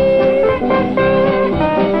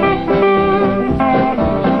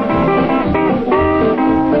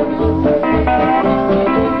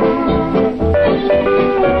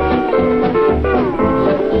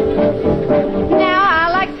 Now I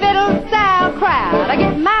like fiddle-style crowd. I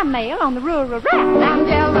get my mail on the rural route. I'm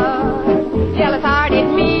jealous-hearted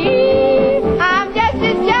me. I'm just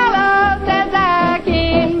as jealous as I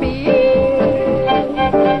can be.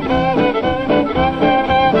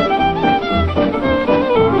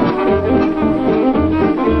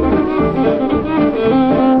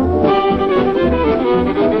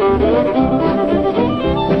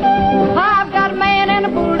 I've got a man and a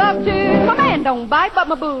bulldog too. My man don't bite, but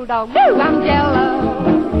my bulldog do. I'm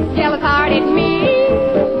jealous-hearted me.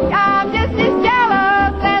 I'm just as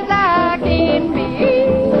jealous as I can be.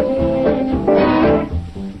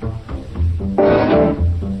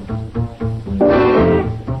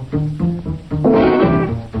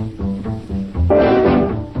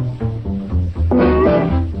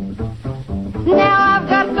 Now I've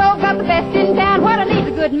got the best in town. What I need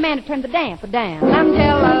is a good man to turn the damper down. I'm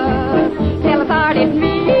jealous-hearted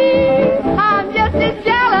me. I'm just as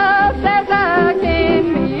jealous as I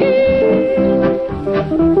can be.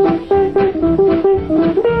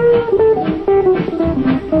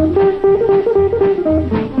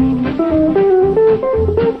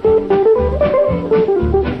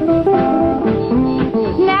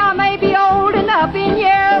 Now I may be old enough in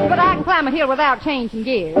years, but I can climb a hill without changing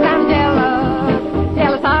gears. I'm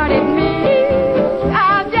jealous-hearted me.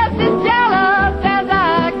 I'm just as jealous as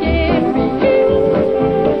I can be.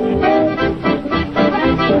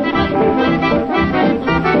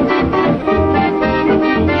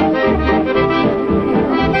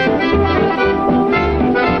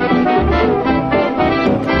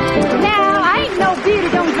 Now I ain't no beauty,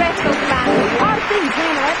 don't dress so fine. You ought to see me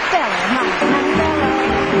handle that fella of mine. I'm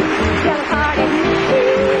jealous-hearted me.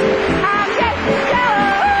 I'm just as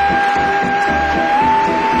jealous.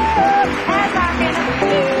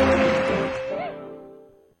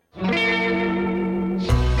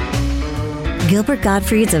 Gilbert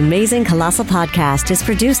Gottfried's Amazing Colossal Podcast is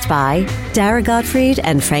produced by Dara Gottfried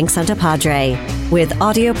and Frank Santopadre, with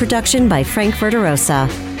audio production by Frank Verderosa.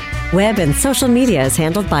 Web and social media is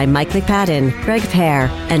handled by Mike McPadden, Greg Pear,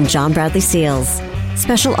 and John Bradley Seals.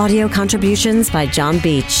 Special audio contributions by John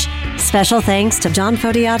Beach. Special thanks to John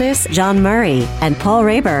Fodiatis, John Murray, and Paul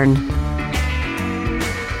Rayburn.